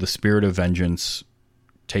show the spirit of vengeance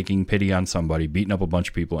taking pity on somebody, beating up a bunch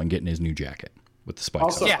of people, and getting his new jacket with the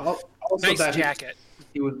spikes. Also nice that jacket.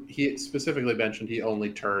 He specifically mentioned he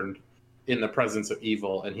only turned in the presence of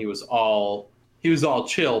evil, and he was all he was all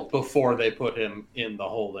chill before they put him in the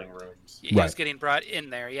holding rooms. He was getting brought in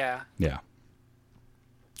there, yeah. Yeah.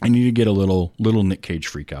 I need to get a little Nick Cage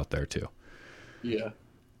freak out there too. Yeah.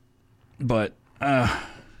 But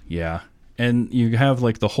yeah. And you have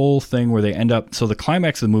like the whole thing where they end up, so the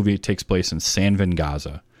climax of the movie takes place in San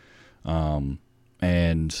Vengaza.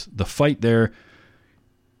 And the fight there,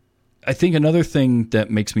 I think another thing that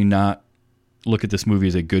makes me not look at this movie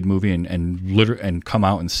as a good movie and come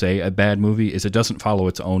out and say a bad movie is it doesn't follow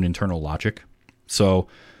its own internal logic. So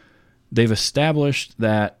they've established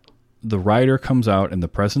that the rider comes out in the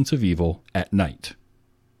presence of evil at night.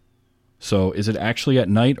 So is it actually at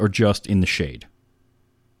night or just in the shade?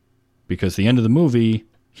 Because the end of the movie,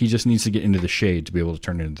 he just needs to get into the shade to be able to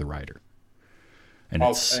turn into the rider. And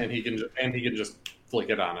he can just flick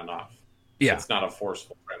it on and off. Yeah, it's not a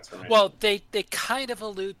forceful transformation. Well, they kind of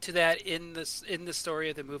allude to that in the story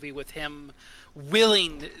of the movie with him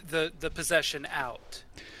willing the possession out.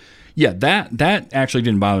 Yeah, that actually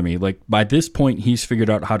didn't bother me. Like by this point, he's figured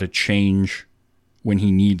out how to change when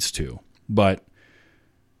he needs to. But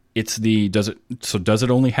it's does it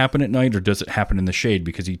only happen at night or does it happen in the shade?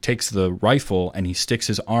 Because he takes the rifle and he sticks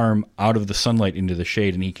his arm out of the sunlight into the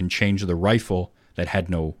shade, and he can change the rifle that had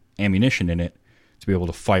no ammunition in it to be able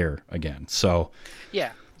to fire again. So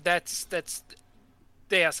yeah, that's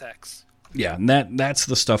Deus Ex. Yeah, and that's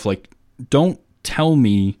the stuff. Like, don't tell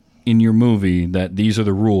me in your movie that these are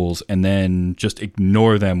the rules and then just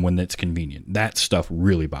ignore them when it's convenient. That stuff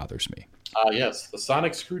really bothers me. Yes, the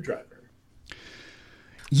sonic screwdriver.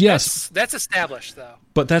 Yes. That's established, though.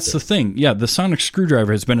 But that's the thing. Yeah, the sonic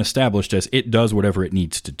screwdriver has been established as it does whatever it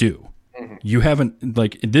needs to do. Mm-hmm. You haven't,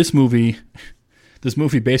 like, this movie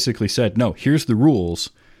basically said, no, here's the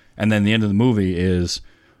rules. And then the end of the movie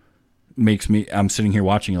I'm sitting here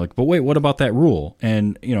watching it like, but wait, what about that rule?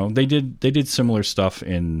 And, you know, they did similar stuff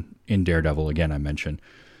in Daredevil. Again, I mentioned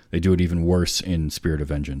they do it even worse in Spirit of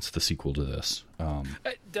Vengeance, the sequel to this.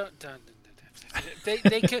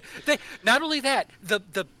 They not only that,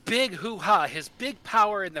 the big hoo-ha, his big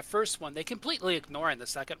power in the first one, they completely ignore in the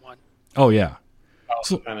second one. Oh yeah.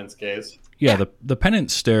 The penance gaze. Yeah, the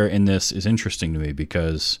penance stare in this is interesting to me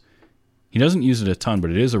because he doesn't use it a ton, but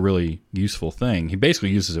it is a really useful thing. He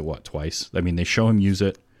basically uses it, twice? I mean, they show him use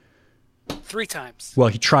it 3 times. Well,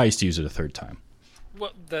 he tries to use it a third time.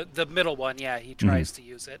 Well, the middle one, yeah, he tries to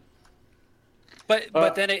use it.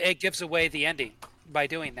 But then it gives away the ending by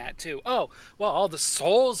doing that too. Oh, well, all the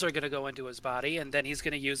souls are going to go into his body, and then he's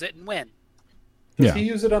going to use it and win. Does he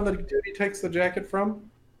use it on the dude he takes the jacket from?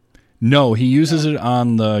 No, he uses it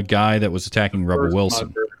on the guy that was attacking Rebel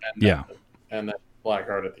Wilson. And then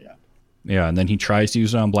Blackheart at the end. Yeah, and then he tries to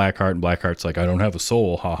use it on Blackheart, and Blackheart's like, I don't have a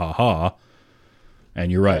soul, ha ha ha.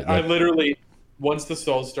 And you're right. I literally, once the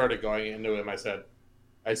souls started going into him, I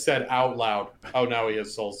said out loud, oh, now he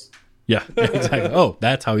has souls. Yeah, exactly. Oh,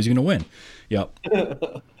 that's how he's going to win. Yep.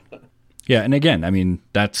 Yeah, and again, I mean,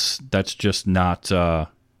 that's just not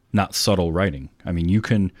subtle writing. I mean, you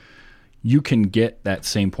can get that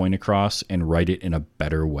same point across and write it in a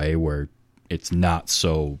better way where it's not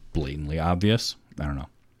so blatantly obvious. I don't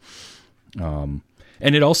know.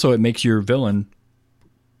 And it makes your villain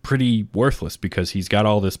pretty worthless because he's got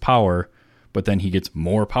all this power, but then he gets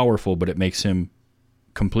more powerful, but it makes him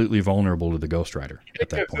completely vulnerable to the Ghost Rider at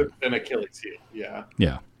that point. An Achilles heel, yeah.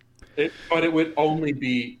 Yeah. But it would only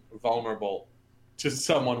be vulnerable to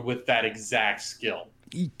someone with that exact skill.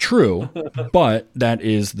 True, but that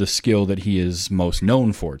is the skill that he is most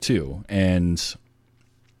known for too. And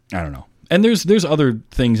I don't know. And there's other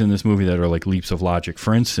things in this movie that are like leaps of logic.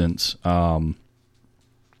 For instance,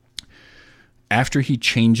 after he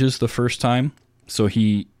changes the first time, so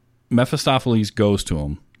Mephistopheles goes to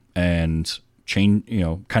him and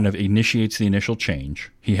kind of initiates the initial change.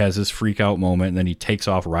 He has this freak out moment, and then he takes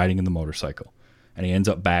off riding in the motorcycle, and he ends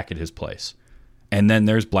up back at his place. And then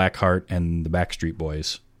there's Blackheart and the Backstreet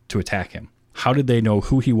Boys to attack him. How did they know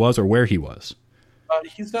who he was or where he was?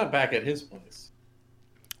 He's not back at his place.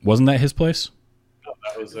 Wasn't that his place? No,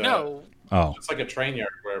 that was no. Oh, it's like a train yard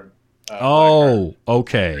where.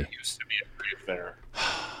 Okay. There used to be a grave there.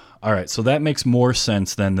 All right, so that makes more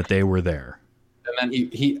sense than that they were there. And then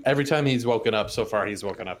he every time he's woken up so far, he's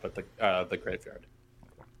woken up at the graveyard.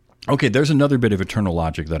 Okay, there's another bit of eternal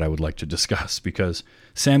logic that I would like to discuss because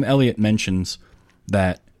Sam Elliott mentions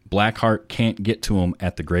that Blackheart can't get to him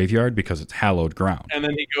at the graveyard because it's hallowed ground. And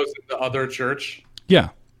then he goes into the other church. Yeah,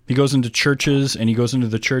 he goes into churches, and he goes into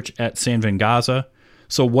the church at San Vengaza.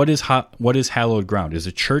 So what is hallowed ground? Is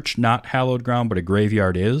a church not hallowed ground, but a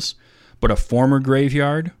graveyard is? But a former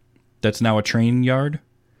graveyard that's now a train yard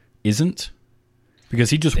isn't?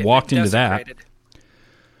 Because he just walked into that.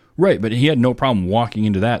 Right, but he had no problem walking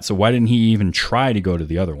into that, so why didn't he even try to go to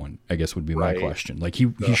the other one, I guess would be my question. Like,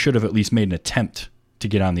 he should have at least made an attempt to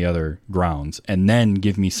get on the other grounds, and then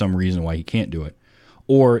give me some reason why he can't do it.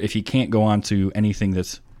 Or if he can't go on to anything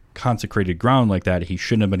that's consecrated ground like that, he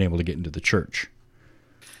shouldn't have been able to get into the church.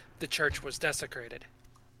 The church was desecrated.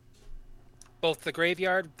 Both the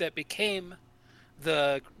graveyard that became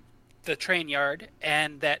the train yard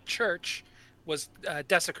and that church was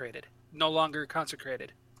desecrated, no longer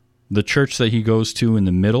consecrated. The church that he goes to in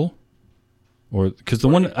the middle, or because the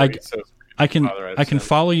one I can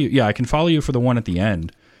follow you. Yeah, I can follow you for the one at the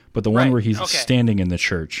end, but the one where he's standing in the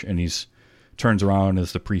church and he's turns around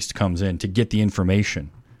as the priest comes in to get the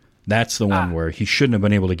information. That's the one where he shouldn't have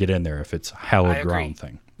been able to get in there if it's hallowed ground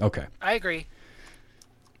thing. Okay, I agree.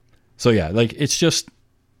 So yeah, like, it's just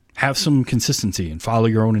have some consistency and follow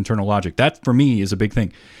your own internal logic. That for me is a big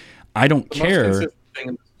thing. I don't care. Most consistent thing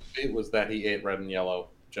in this movie was that he ate red and yellow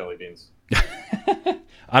jelly beans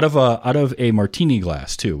out of a martini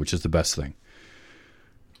glass too, which is the best thing.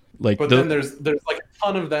 Like, but then there's like a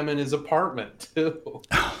ton of them in his apartment too.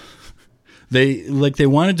 They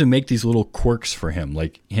wanted to make these little quirks for him,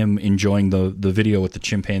 like him enjoying the video with the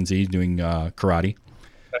chimpanzee doing karate,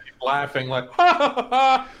 laughing like ha, ha,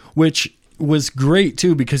 ha. Which was great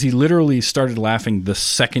too, because he literally started laughing the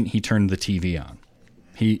second he turned the TV on.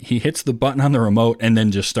 He hits the button on the remote and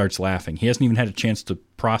then just starts laughing. He hasn't even had a chance to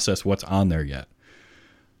process what's on there yet.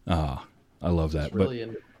 I love that. Really,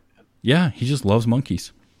 but yeah, he just loves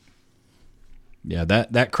monkeys. Yeah,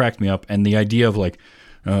 that cracked me up. And the idea of like,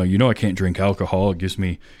 I can't drink alcohol. It gives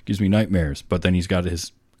me nightmares. But then he's got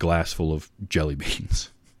his glass full of jelly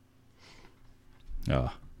beans.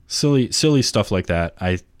 Silly stuff like that.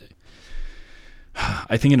 I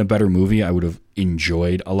think in a better movie, I would have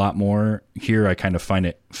enjoyed a lot more. Here, I kind of find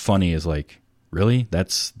it funny as like, really?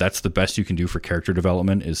 That's the best you can do for character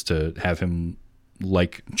development, is to have him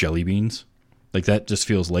like jelly beans? Like, that just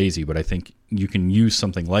feels lazy, but I think you can use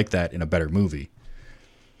something like that in a better movie.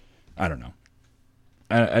 I don't know.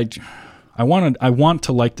 I want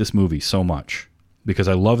to like this movie so much because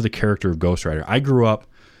I love the character of Ghost Rider. I grew up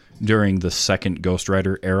during the second Ghost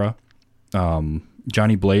Rider era.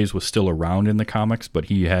 Johnny Blaze was still around in the comics, but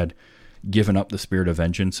he had given up the spirit of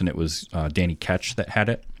vengeance, and it was Danny Ketch that had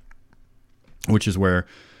it, which is where...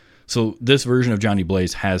 So this version of Johnny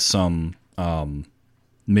Blaze has some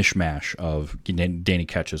mishmash of Danny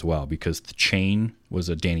Ketch as well, because the chain was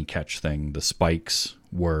a Danny Ketch thing. The spikes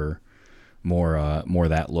were more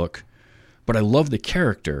that look. But I love the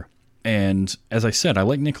character, and as I said, I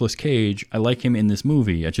like Nicolas Cage. I like him in this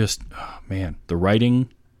movie. The writing,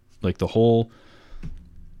 like the whole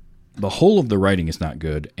of the writing is not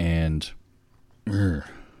good, and I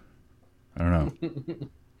don't know,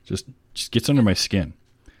 just gets under my skin.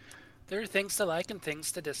 There are things to like and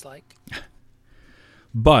things to dislike.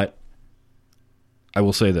 But I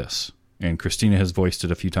will say this, and Christina has voiced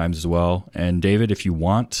it a few times as well, and David, if you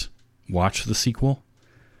want, watch the sequel,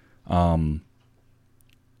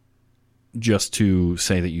 just to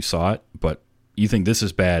say that you saw it, but you think this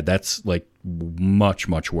is bad, that's like much,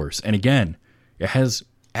 much worse. And again, it has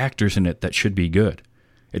actors in it that should be good.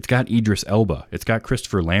 It's got Idris Elba. It's got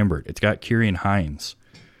Christopher Lambert. It's got Ciarán Hinds.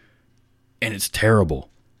 And it's terrible.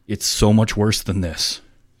 It's so much worse than this.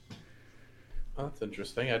 Oh, that's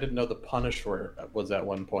interesting. I didn't know the Punisher was at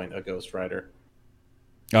one point a Ghost Rider.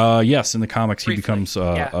 Yes, in the comics Briefly, he becomes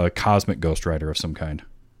a cosmic Ghost Rider of some kind.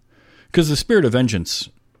 Because the Spirit of Vengeance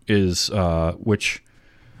is, which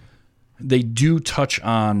they do touch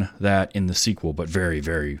on that in the sequel, but very,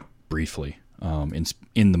 very briefly.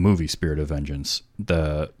 In the movie Spirit of Vengeance,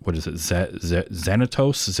 what is it,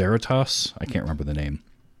 Zeratos? I can't remember the name.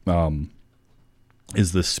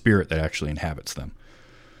 Is the spirit that actually inhabits them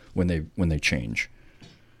when they change.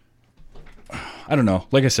 I don't know.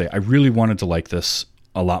 Like I say, I really wanted to like this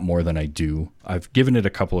a lot more than I do. I've given it a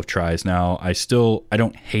couple of tries now. I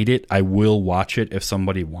don't hate it. I will watch it if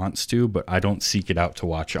somebody wants to, but I don't seek it out to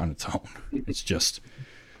watch on its own. It's just,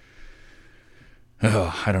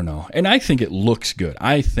 I don't know. And I think it looks good.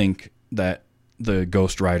 I think that the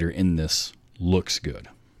Ghost Rider in this looks good.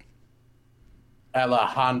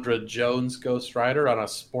 Alejandra Jones Ghost Rider on a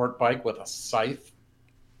sport bike with a scythe.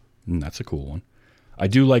 That's a cool one. I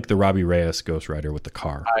do like the Robbie Reyes Ghost Rider with the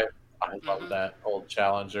car. I love that old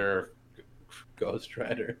Challenger Ghost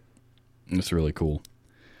Rider. It's really cool.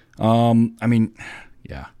 I mean,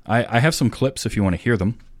 yeah. I have some clips if you want to hear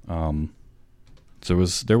them. There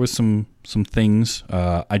was some things.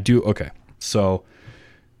 I do. Okay. So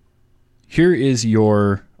here is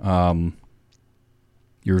your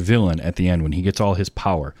villain at the end when he gets all his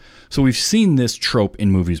power. So we've seen this trope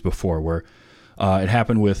in movies before where It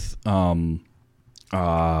happened with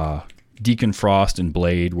Deacon Frost and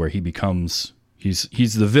Blade, where he becomes he's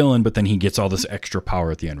the villain, but then he gets all this extra power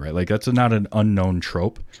at the end, right? Like that's not an unknown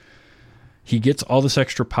trope. He gets all this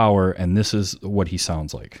extra power, and this is what he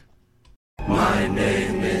sounds like. My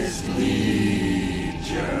name is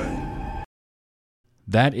Legion.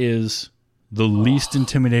 That is the least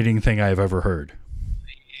intimidating thing I've ever heard.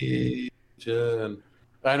 Legion.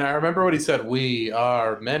 And I remember when he said, "We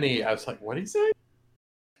are many." I was like, "What did he say?"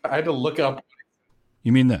 I had to look up.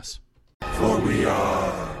 You mean this? For we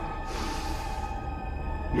are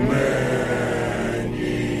many.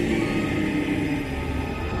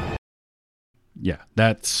 Yeah,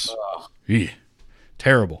 that's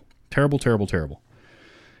terrible. Terrible, terrible, terrible.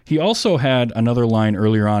 He also had another line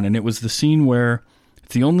earlier on, and it was the scene where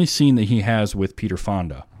it's the only scene that he has with Peter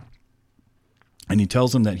Fonda. And he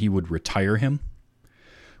tells him that he would retire him,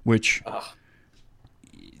 which,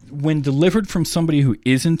 when delivered from somebody who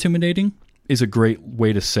is intimidating, is a great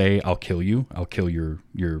way to say, "I'll kill you. I'll kill your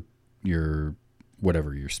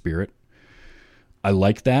whatever, your spirit." I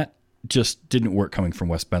like that. Just didn't work coming from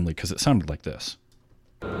Wes Bentley because it sounded like this.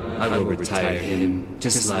 I will retire him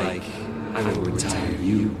just like I will retire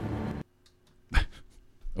you.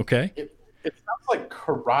 Okay. It sounds like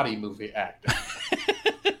karate movie acting.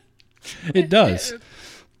 It does.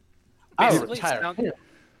 I'll retire him.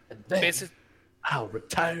 And then I'll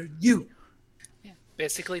retire you. Yeah,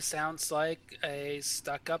 basically sounds like a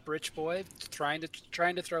stuck-up rich boy trying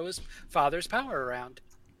to throw his father's power around.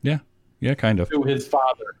 Yeah, kind of. To his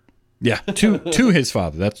father. Yeah, to his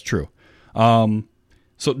father. That's true.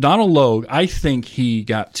 So Donald Logue, I really think he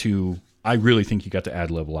got to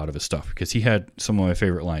ad-lib a lot of his stuff because he had some of my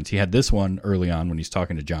favorite lines. He had this one early on when he's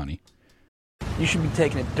talking to Johnny. You should be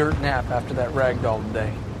taking a dirt nap after that ragdoll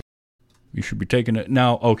today. You should be taking it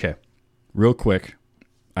now. Okay, real quick,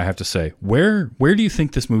 I have to say, where do you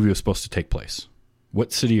think this movie was supposed to take place?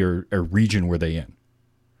 What city or region were they in?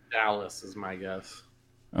 Dallas is my guess.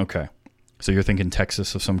 Okay, so you're thinking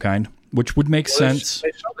Texas of some kind, which would make sense.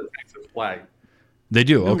 They show the Texas flag. They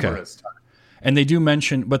do. Okay, times. And they do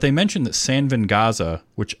mention, but they mentioned that San Vengaza,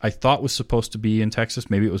 which I thought was supposed to be in Texas,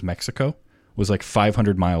 maybe it was Mexico, was like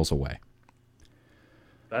 500 miles away.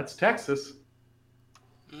 That's Texas.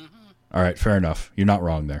 Mm-hmm. All right, fair enough. You're not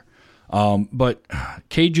wrong there. But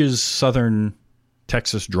Cage's southern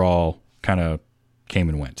Texas drawl kind of came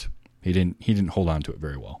and went. He didn't hold on to it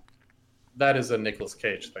very well. That is a Nicolas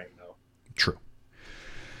Cage thing, though. True.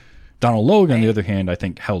 Donald Logue, on the other hand, I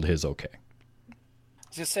think held his okay.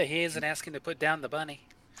 Just say he isn't asking to put down the bunny.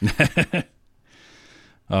 We've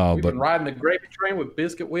been riding the gravy train with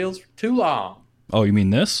biscuit wheels for too long. Oh, you mean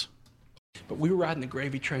this? But we were riding the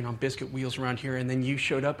gravy train on biscuit wheels around here, and then you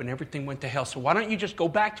showed up and everything went to hell. So why don't you just go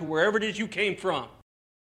back to wherever it is you came from?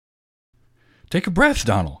 Take a breath,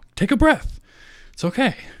 Donald. Take a breath. It's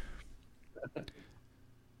okay.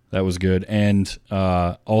 That was good. And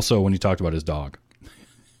also when he talked about his dog.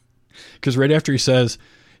 Because right after he says,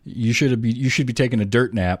 you should be taking a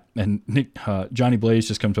dirt nap, and Johnny Blaze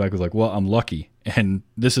just comes back with like, "Well, I'm lucky." And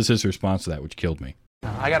this is his response to that, which killed me.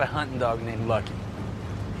 I got a hunting dog named Lucky.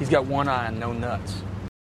 He's got one eye and no nuts.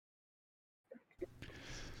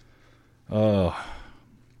 Oh,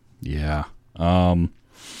 yeah. Not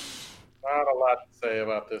a lot to say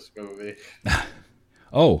about this movie.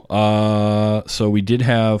 So we did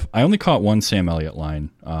have... I only caught one Sam Elliott line,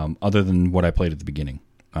 other than what I played at the beginning.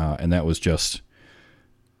 And that was just...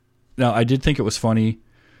 Now, I did think it was funny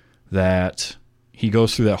that he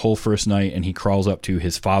goes through that whole first night and he crawls up to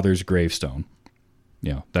his father's gravestone.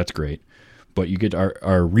 Yeah, that's great. But you get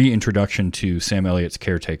our reintroduction to Sam Elliott's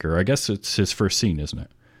caretaker. I guess it's his first scene, isn't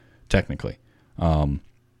it? Technically. And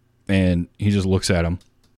he just looks at him.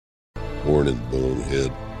 Morning,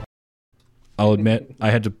 bonehead. I'll admit, I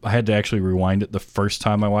had to actually rewind it the first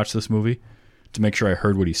time I watched this movie to make sure I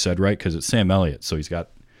heard what he said right, because it's Sam Elliott, so he's got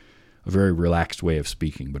a very relaxed way of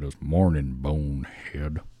speaking, but it was morning,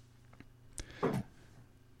 bonehead.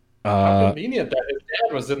 How convenient that his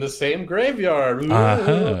dad was in the same graveyard.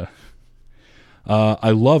 I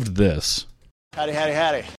loved this. Howdy, howdy,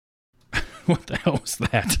 howdy. What the hell was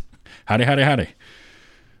that? Howdy, howdy, howdy.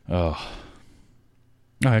 Oh.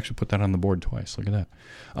 I actually put that on the board twice. Look at that.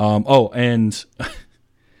 And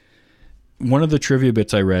one of the trivia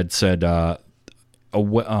bits I read said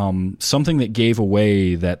something that gave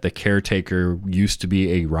away that the caretaker used to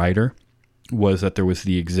be a rider was that there was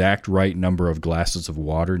the exact right number of glasses of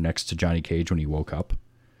water next to Johnny Cage when he woke up.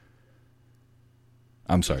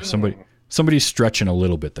 I'm sorry. Somebody's stretching a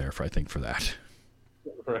little bit there, I think, for that.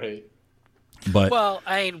 Right. But well,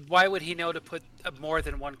 I mean, why would he know to put more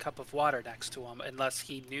than one cup of water next to him unless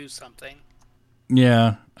he knew something?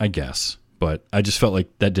 Yeah, I guess. But I just felt like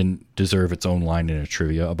that didn't deserve its own line in a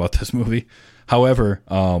trivia about this movie. However,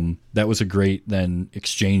 that was a great then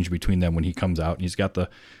exchange between them when he comes out and he's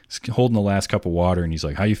holding the last cup of water and he's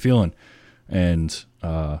like, "How you feeling?" And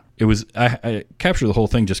it was I captured the whole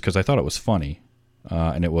thing just because I thought it was funny,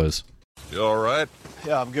 and it was. You all right?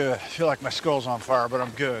 Yeah, I'm good. I feel like my skull's on fire, but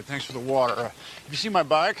I'm good. Thanks for the water. Have you seen my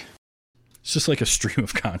bike? It's just like a stream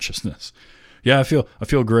of consciousness. Yeah, I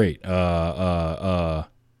feel great. It's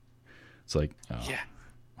like, yeah,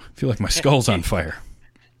 I feel like my skull's on fire.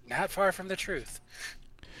 Not far from the truth.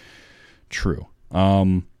 True.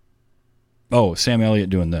 Sam Elliott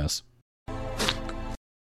doing this.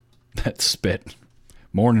 That spit.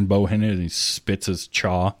 Morning Bohan, and he spits his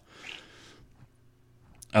chaw.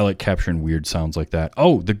 I like capturing weird sounds like that.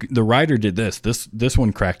 Oh, the writer did this. This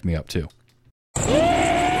one cracked me up too.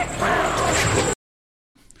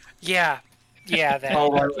 Yeah, that.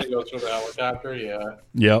 Oh, right, when he goes through the helicopter, yeah.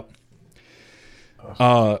 Yep.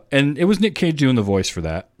 And it was Nick Cage doing the voice for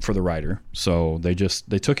the writer. So they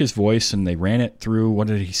took his voice and they ran it through. What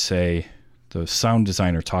did he say? The sound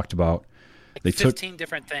designer talked about. They 15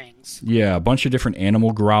 different things. Yeah, a bunch of different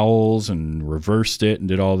animal growls and reversed it and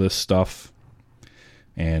did all this stuff.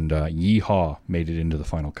 And Yeehaw made it into the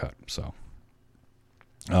final cut. So,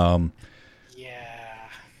 yeah.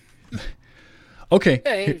 Okay.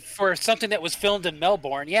 Hey, for something that was filmed in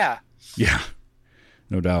Melbourne, yeah. Yeah,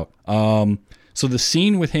 no doubt. So the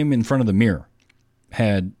scene with him in front of the mirror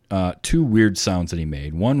had two weird sounds that he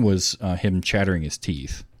made. One was him chattering his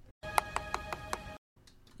teeth,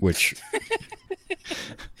 which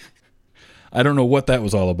I don't know what that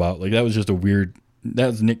was all about. Like, that was just a weird. That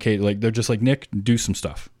was Nick Cage. Like, they're just like, Nick, do some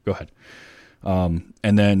stuff. Go ahead.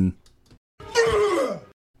 And then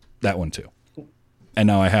that one too. And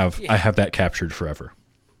now I have that captured forever,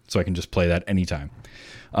 so I can just play that anytime.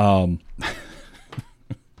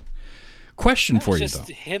 Question for you, though. Just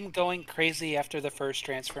him going crazy after the first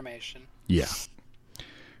transformation. Yeah.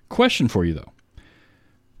 Question for you, though.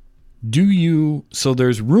 So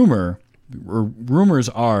there's rumors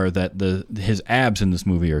are that his abs in this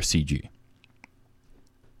movie are CG.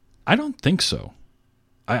 I don't think so.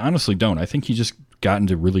 I honestly don't. I think he just got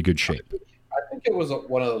into really good shape. I think it was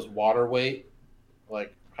one of those water weight,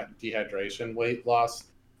 like dehydration weight loss,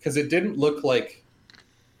 because it didn't look like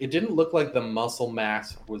the muscle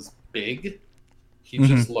mass was big. He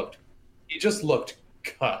just looked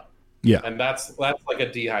cut. Yeah, and that's like a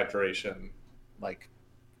dehydration like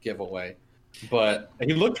giveaway. But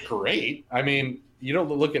he looked great. I mean, you don't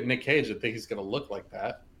look at Nick Cage and think he's going to look like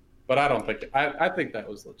that. But I don't think. I think that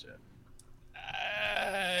was legit.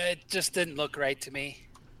 It just didn't look right to me.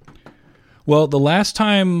 Well, the last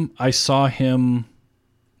time I saw him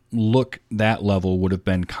look that level would have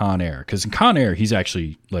been Con Air, because in Con Air he's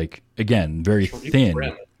actually, like, again, very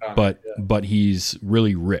thin, but he's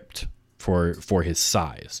really ripped for his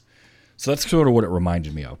size. So that's sort of what it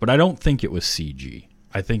reminded me of. But I don't think it was CG.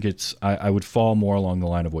 I think I would fall more along the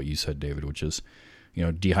line of what you said, David, which is,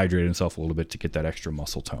 dehydrate himself a little bit to get that extra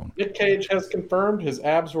muscle tone. Nick Cage has confirmed his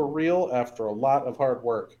abs were real after a lot of hard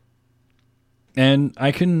work. And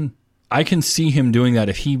I can see him doing that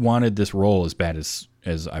if he wanted this role as bad as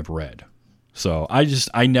I've read. So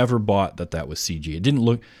I never bought that was CG. It didn't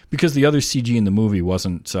look, because the other CG in the movie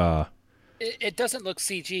wasn't. It doesn't look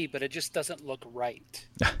CG, but it just doesn't look right.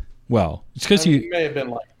 Well, it's because he may have been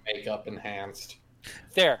like makeup enhanced.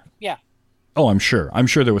 There, yeah. Oh, I'm sure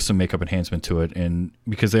there was some makeup enhancement to it, and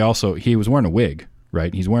because he was wearing a wig,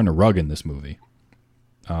 right? He's wearing a rug in this movie,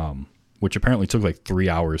 which apparently took like 3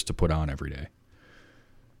 hours to put on every day.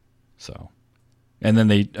 So, and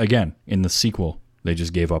then in the sequel, they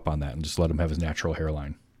just gave up on that and just let him have his natural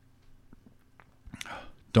hairline.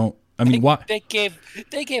 Why? They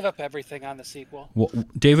gave up everything on the sequel. Well,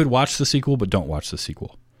 David, watch the sequel, but don't watch the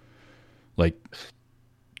sequel. Like,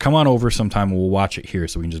 come on over sometime and we'll watch it here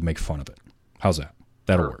so we can just make fun of it. How's that?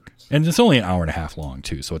 That'll work. And it's only an hour and a half long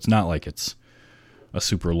too, so it's not like it's a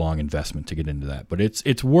super long investment to get into that. But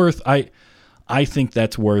it's worth. I think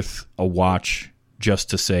that's worth a watch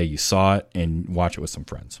just to say you saw it and watch it with some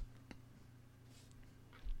friends.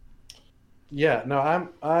 Yeah, no,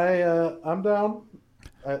 I'm down.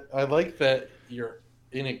 I like that you're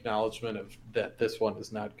in acknowledgement of that this one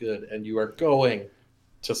is not good, and you are going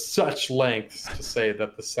to such lengths to say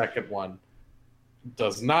that the second one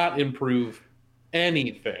does not improve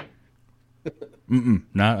anything.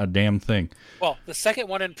 Not a damn thing. Well, the second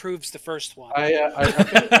one improves the first one. I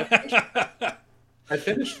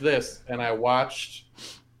finished this, and I watched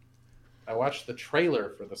the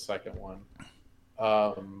trailer for the second one.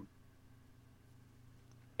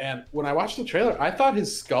 And when I watched the trailer, I thought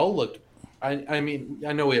his skull looked I mean,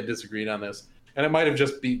 I know we had disagreed on this, and it might have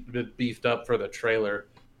just been beefed up for the trailer,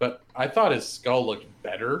 but I thought his skull looked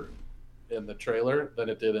better in the trailer than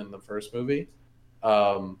it did in the first movie.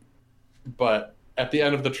 But at the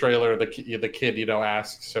end of the trailer, the kid,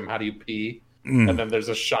 asks him, "How do you pee?" And then there's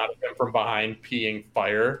a shot of him from behind peeing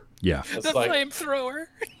fire. Yeah, the flamethrower.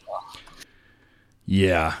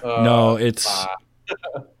 Yeah, no,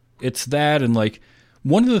 it's that, and like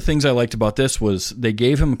one of the things I liked about this was they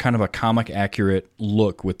gave him kind of a comic accurate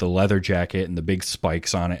look with the leather jacket and the big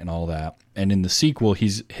spikes on it and all that. And in the sequel,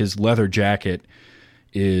 his leather jacket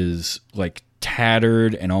is like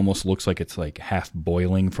tattered and almost looks like it's like half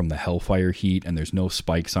boiling from the hellfire heat, and there's no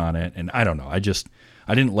spikes on it. And I don't know, I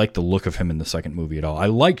didn't like the look of him in the second movie at all. I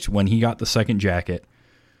liked when he got the second jacket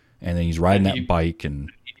and then he's riding that bike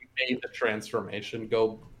and he made the transformation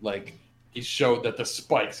go, like he showed that the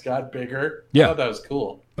spikes got bigger. Yeah, I thought that was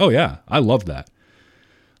cool. Oh yeah, I love that.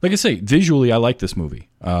 Like I say, visually I like this movie.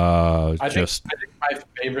 I think my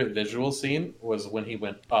favorite visual scene was when he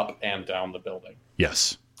went up and down the building.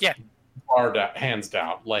 Yes. Yeah. Hands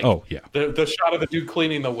down. Like, oh yeah, the shot of the dude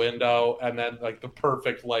cleaning the window, and then like the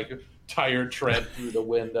perfect like tire tread through the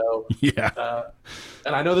window. Yeah.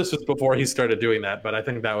 And I know this was before he started doing that, but I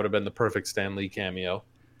think that would have been the perfect Stan Lee cameo.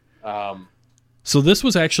 So this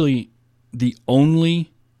was actually the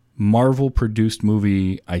only Marvel produced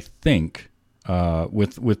movie, I think,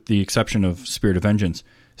 with the exception of Spirit of Vengeance.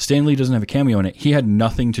 Stan Lee doesn't have a cameo in it. He had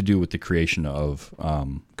nothing to do with the creation of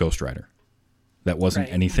Ghost Rider. That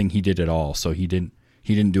wasn't anything he did at all. So he didn't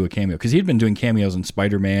do a cameo because he had been doing cameos in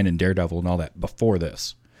Spider-Man and Daredevil and all that before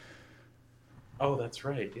this. Oh, that's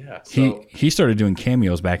right. Yeah. So he started doing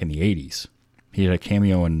cameos back in the 80s. He had a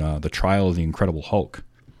cameo in The Trial of the Incredible Hulk.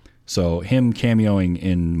 So him cameoing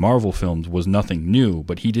in Marvel films was nothing new,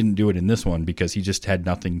 but he didn't do it in this one because he just had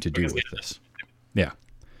nothing to do with this. Yeah.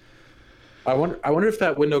 I wonder if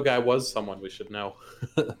that window guy was someone we should know.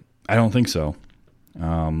 I don't think so.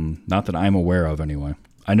 Not that I'm aware of, anyway.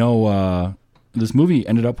 I know this movie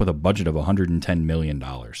ended up with a budget of $110 million.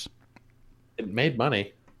 It made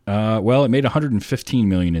money. Well, it made $115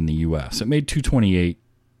 million in the U.S. It made $228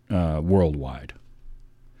 worldwide.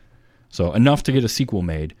 So enough to get a sequel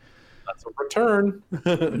made. That's a return.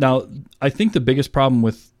 Now, I think the biggest problem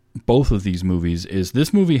with both of these movies is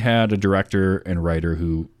this movie had a director and writer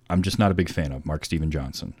who I'm just not a big fan of, Mark Steven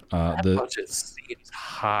Johnson. That budget seems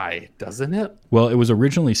high, doesn't it? Well, it was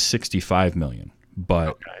originally $65 million,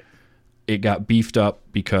 but it got beefed up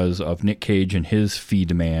because of Nick Cage and his fee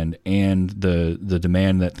demand and the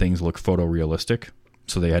demand that things look photorealistic.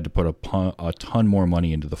 So they had to put a ton more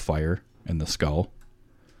money into the fire and the skull,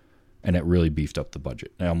 and it really beefed up the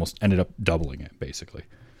budget. They almost ended up doubling it, basically.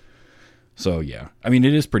 So yeah, I mean,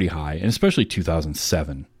 it is pretty high, and especially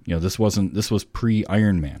 2007. You know, this was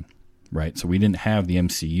pre-Iron Man, right? So we didn't have the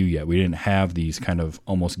MCU yet. We didn't have these kind of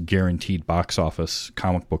almost guaranteed box office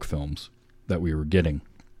comic book films that we were getting.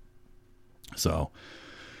 So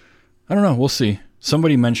I don't know. We'll see.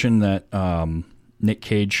 Somebody mentioned that Nick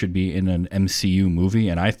Cage should be in an MCU movie,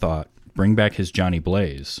 and I thought bring back his Johnny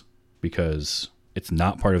Blaze because it's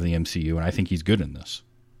not part of the MCU, and I think he's good in this.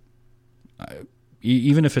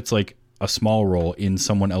 Even if it's like a small role in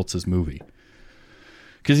someone else's movie.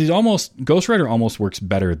 Because Ghost Rider almost works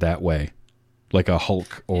better that way. Like a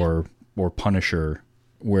Hulk or Punisher,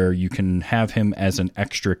 where you can have him as an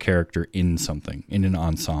extra character in something, in an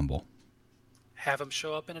ensemble. Have him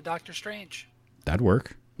show up in a Doctor Strange. That'd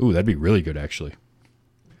work. Ooh, that'd be really good, actually.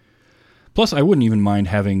 Plus, I wouldn't even mind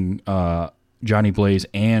having Johnny Blaze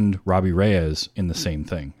and Robbie Reyes in the same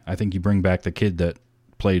thing. I think you bring back the kid that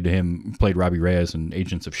played Robbie Reyes in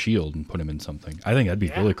Agents of S.H.I.E.L.D. and put him in something. I think that'd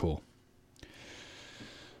be really cool.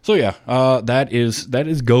 So yeah, that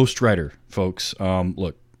is Ghost Rider, folks.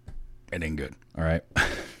 Look, it ain't good. All right,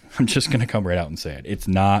 I'm just gonna come right out and say it. It's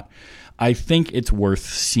not. I think it's worth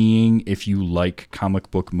seeing if you like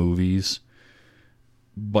comic book movies,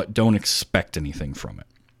 but don't expect anything from it.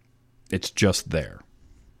 It's just there.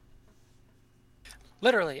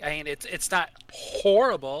 Literally, I mean, it's not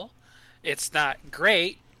horrible. It's not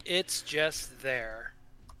great. It's just there.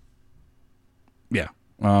 Yeah.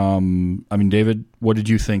 I mean, David, what did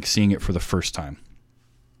you think seeing it for the first time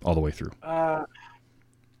all the way through? I'm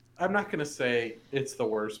not going to say it's the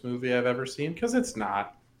worst movie I've ever seen because it's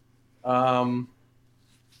not.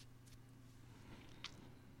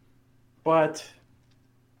 But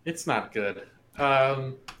it's not good.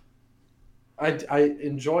 I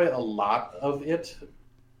enjoy a lot of it,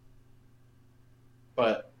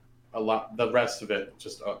 but the rest of it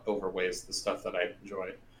just overweighs the stuff that I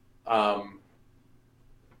enjoy.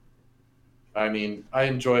 I mean, I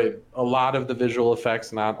enjoyed a lot of the visual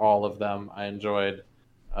effects, not all of them. I enjoyed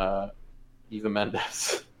Eva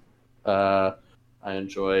Mendes. I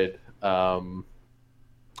enjoyed, Sam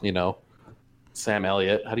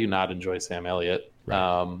Elliott. How do you not enjoy Sam Elliott?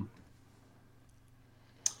 Right.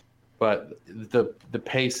 But the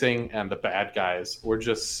pacing and the bad guys were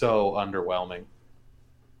just so underwhelming.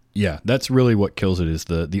 Yeah, that's really what kills it, is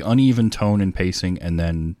the uneven tone and pacing, and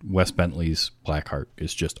then Wes Bentley's Blackheart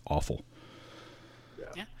is just awful.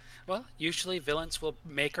 Yeah. Well, usually villains will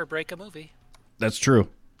make or break a movie. That's true.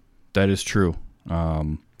 That is true.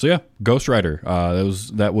 So yeah, Ghost Rider.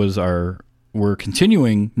 We're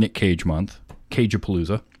continuing Nick Cage month,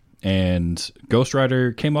 Cageapalooza, and Ghost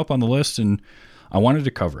Rider came up on the list, and I wanted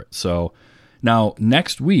to cover it. So now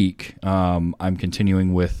next week, I'm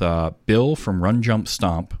continuing with Bill from Run Jump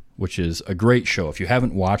Stomp, which is a great show. If you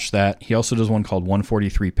haven't watched that, he also does one called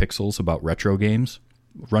 143 Pixels about retro games.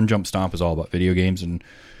 Run Jump Stomp is all about video games and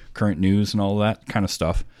current news and all that kind of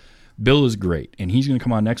stuff. Bill is great, and he's going to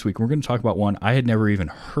come on next week. We're going to talk about one I had never even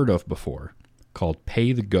heard of before called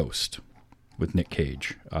Pay the Ghost with Nick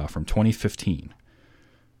Cage from 2015.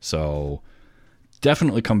 So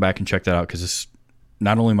definitely come back and check that out, because it's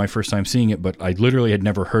not only my first time seeing it, but I literally had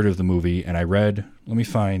never heard of the movie, and I read, let me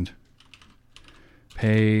find,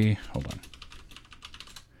 hold on.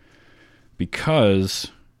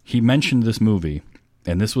 Because he mentioned this movie,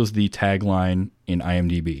 and this was the tagline in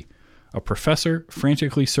IMDb. A professor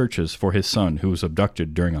frantically searches for his son who was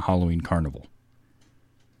abducted during a Halloween carnival.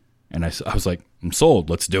 And I was like, I'm sold.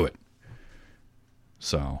 Let's do it.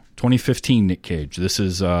 So 2015 Nick Cage. This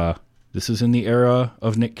is in the era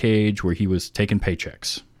of Nick Cage where he was taking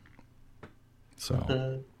paychecks.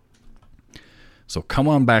 So come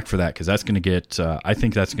on back for that, because that's going to get, I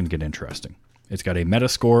think that's going to get interesting. It's got a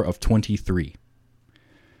Metascore of 23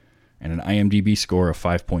 and an IMDb score of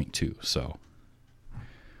 5.2. So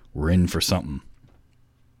we're in for something.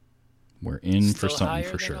 We're in Still for something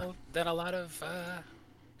for sure. Than a lot of,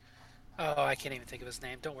 I can't even think of his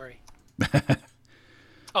name. Don't worry.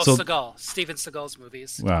 Seagal. Steven Seagal's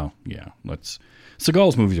movies. Well, yeah.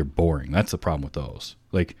 Seagal's movies are boring. That's the problem with those.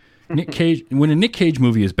 Like, Nick Cage, when a Nick Cage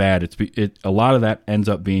movie is bad, a lot of that ends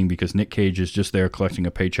up being because Nick Cage is just there collecting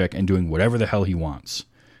a paycheck and doing whatever the hell he wants.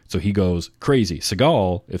 So he goes crazy.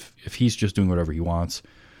 Seagal, if he's just doing whatever he wants,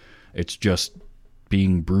 it's just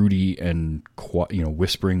being broody and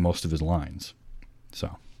whispering most of his lines.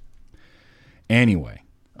 So anyway,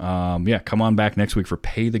 come on back next week for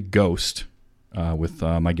Pay the Ghost with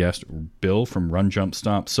my guest Bill from Run Jump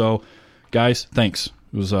Stomp. So guys, thanks.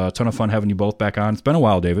 It was a ton of fun having you both back on. It's been a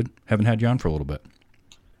while, David. Haven't had you on for a little bit.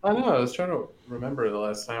 I know. I was trying to remember the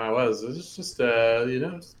last time I was. It was just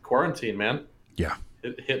quarantine, man. Yeah.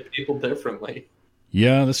 It hit people differently.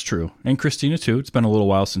 Yeah, that's true. And Christina too. It's been a little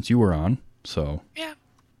while since you were on. So yeah,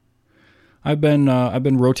 I've been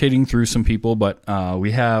rotating through some people, but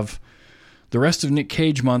we have the rest of Nick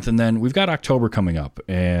Cage month, and then we've got October coming up,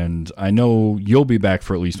 and I know you'll be back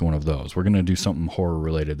for at least one of those. We're gonna do something horror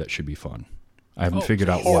related that should be fun. I haven't figured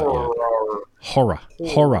out what yet.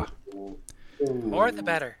 Horror. More the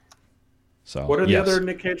better. So what are the other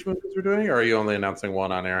Nick Cage movies we're doing, or are you only announcing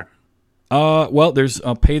one on air? Well, there's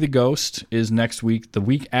Pay the Ghost is next week. The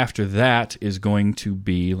week after that is going to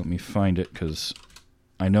be, let me find it, because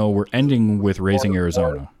I know we're ending with Raising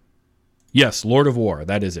Arizona. Yes, Lord of War.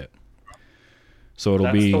 That is it. So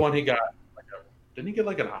That's the one he got. Didn't he get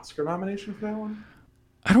like an Oscar nomination for that one?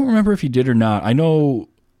 I don't remember if he did or not. I know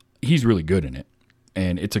he's really good in it,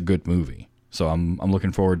 and it's a good movie. So I'm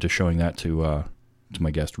looking forward to showing that to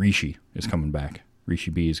my guest. Rishi is coming back.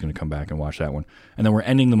 Rishi B is going to come back and watch that one. And then we're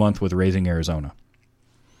ending the month with Raising Arizona.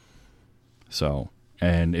 So,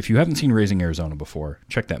 and if you haven't seen Raising Arizona before,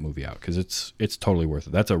 check that movie out, because it's totally worth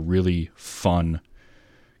it. That's a really fun,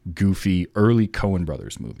 goofy, early Coen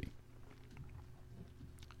Brothers movie.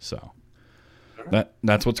 So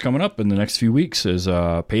that's what's coming up in the next few weeks is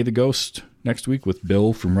Pay the Ghost next week with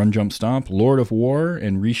Bill from Run Jump Stomp, Lord of War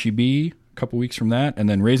and Rishi B a couple weeks from that, and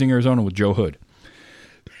then Raising Arizona with Joe Hood.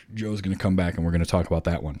 Joe's going to come back, and we're going to talk about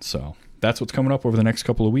that one. So that's what's coming up over the next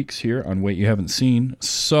couple of weeks here on Wait You Haven't Seen.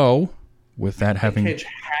 So with that having... Nick Cage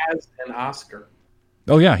has an Oscar.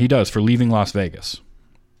 Oh, yeah, he does, for Leaving Las Vegas.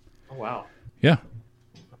 Oh, wow. Yeah.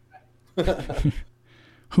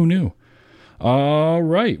 Who knew? All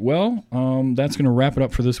right. Well, that's going to wrap it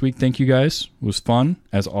up for this week. Thank you, guys. It was fun,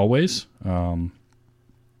 as always. And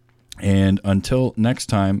until next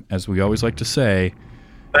time, as we always like to say...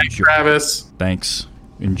 Thanks, Travis. Thanks.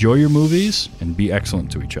 Enjoy your movies and be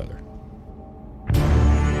excellent to each other.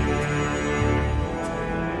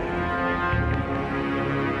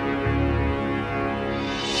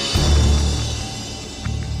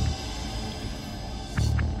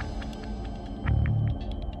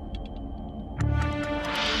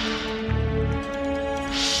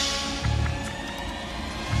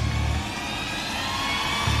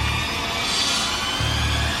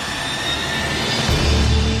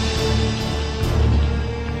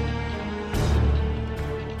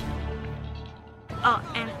 Oh,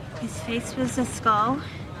 and his face was a skull,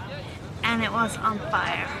 and it was on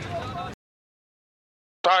fire.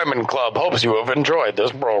 Diamond Club hopes you have enjoyed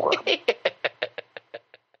this program.